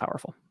 That is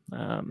powerful.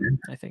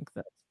 I think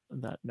that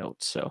that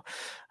note. So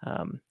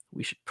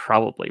we should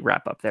probably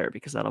wrap up there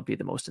because that'll be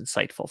the most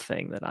insightful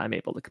thing that I'm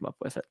able to come up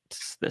with at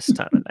this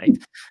time of night.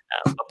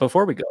 But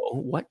before we go,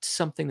 what's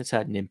something that's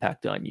had an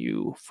impact on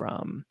you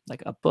from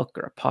like a book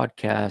or a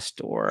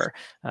podcast or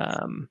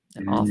an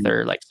Mm.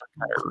 author, like some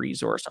kind of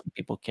resource? Some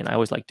people can. I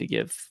always like to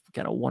give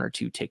kind of one or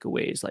two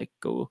takeaways, like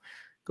go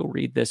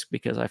read this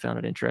because I found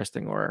it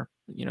interesting, or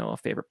a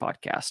favorite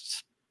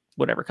podcast,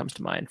 whatever comes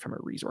to mind from a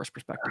resource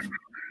perspective.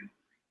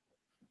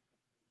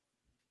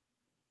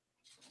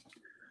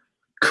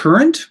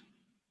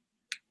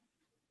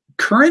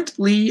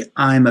 Currently,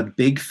 I'm a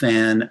big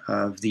fan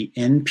of the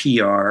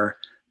NPR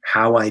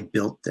How I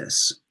Built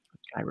This.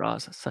 Guy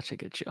Raz, such a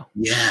good show.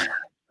 Yeah.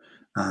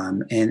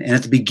 And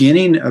at the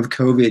beginning of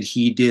COVID,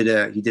 he did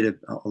a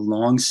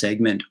long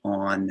segment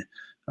on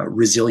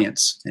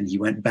resilience, and he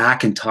went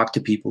back and talked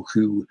to people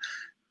who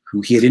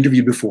he had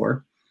interviewed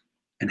before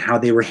and how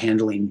they were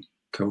handling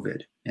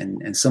COVID.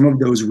 And some of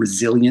those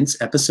resilience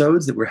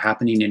episodes that were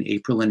happening in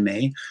April and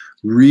May,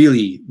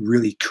 really,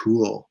 really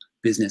cool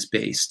business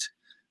based.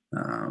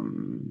 How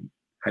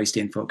you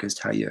staying focused,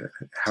 how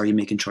are you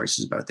making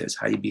choices about this,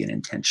 how you being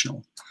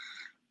intentional.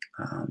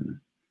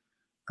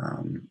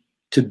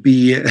 To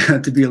be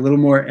a little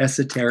more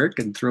esoteric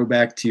and throw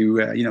back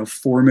to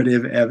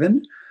formative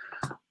Evan.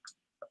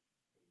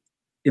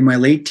 In my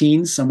late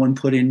teens, someone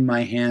put in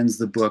my hands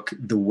the book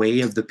The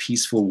Way of the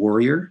Peaceful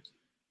Warrior.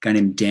 A guy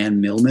named Dan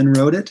Millman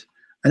wrote it.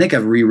 I think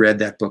I've reread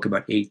that book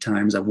about 8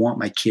 times. I want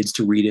my kids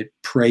to read it,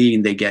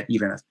 praying they get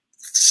even a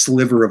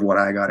sliver of what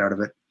I got out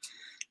of it.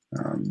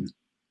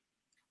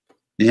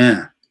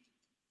 Yeah.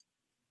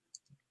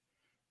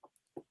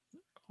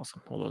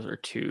 Awesome. Well, those are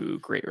 2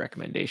 great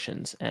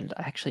recommendations. And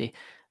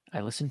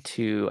I listened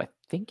to, I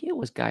think it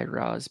was Guy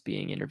Raz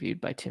being interviewed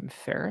by Tim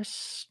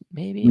Ferriss.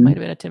 Maybe it might have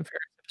been a Tim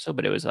Ferriss episode,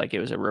 but it was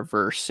a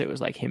reverse. It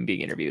was like him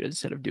being interviewed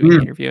instead of doing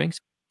the interviewing. So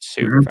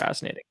super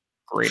fascinating.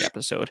 Great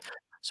episode.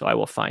 So I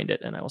will find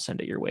it and I will send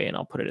it your way and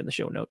I'll put it in the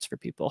show notes for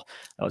people,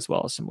 as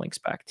well as some links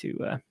back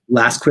to.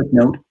 Last quick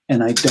note,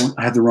 and I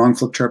have the wrong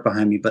flip chart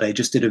behind me, but I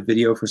just did a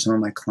video for some of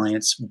my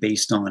clients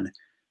based on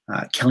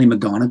Kelly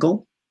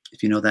McGonigal,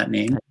 if you know that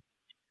name.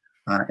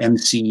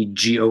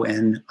 McGonigal.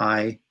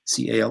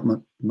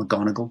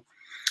 McGonigal.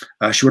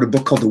 She wrote a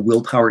book called The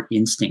Willpower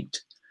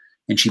Instinct,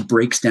 and she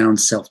breaks down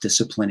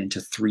self-discipline into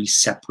 3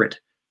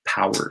 separate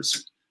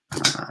powers.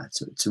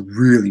 It's a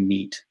really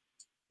neat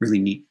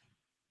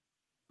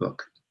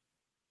book.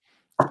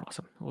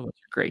 Awesome. Well, those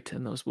are great,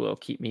 and those will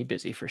keep me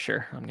busy for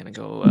sure. I'm gonna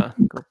go grab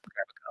a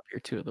copy or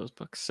 2 of those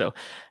books. So,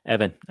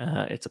 Evan,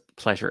 it's a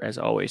pleasure as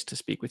always to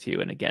speak with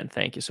you. And again,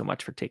 thank you so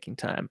much for taking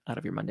time out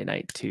of your Monday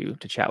night to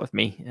chat with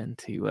me and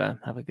to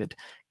have a good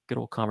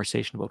old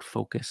conversation about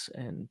focus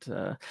and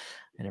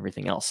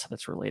everything else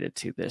that's related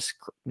to this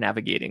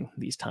navigating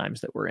these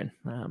times that we're in,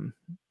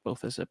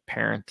 both as a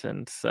parent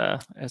and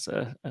as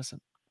a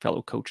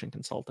fellow coach and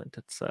consultant.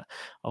 It's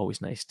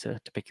always nice to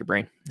pick your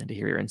brain and to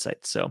hear your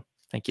insights. So,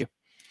 thank you.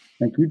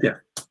 Thank you, Jeff.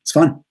 It's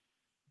fun.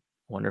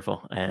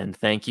 Wonderful. And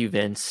thank you,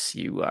 Vince.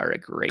 You are a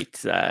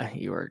great,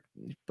 you are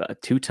a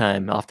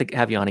 2-time. I'll have to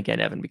have you on again,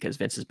 Evan, because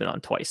Vince has been on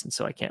twice. And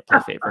so I can't play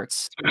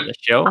favorites on the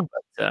show.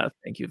 But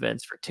thank you,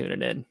 Vince, for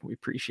tuning in. We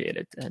appreciate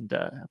it and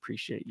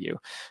appreciate you.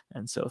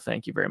 And so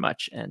thank you very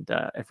much. And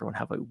everyone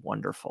have a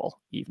wonderful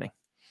evening.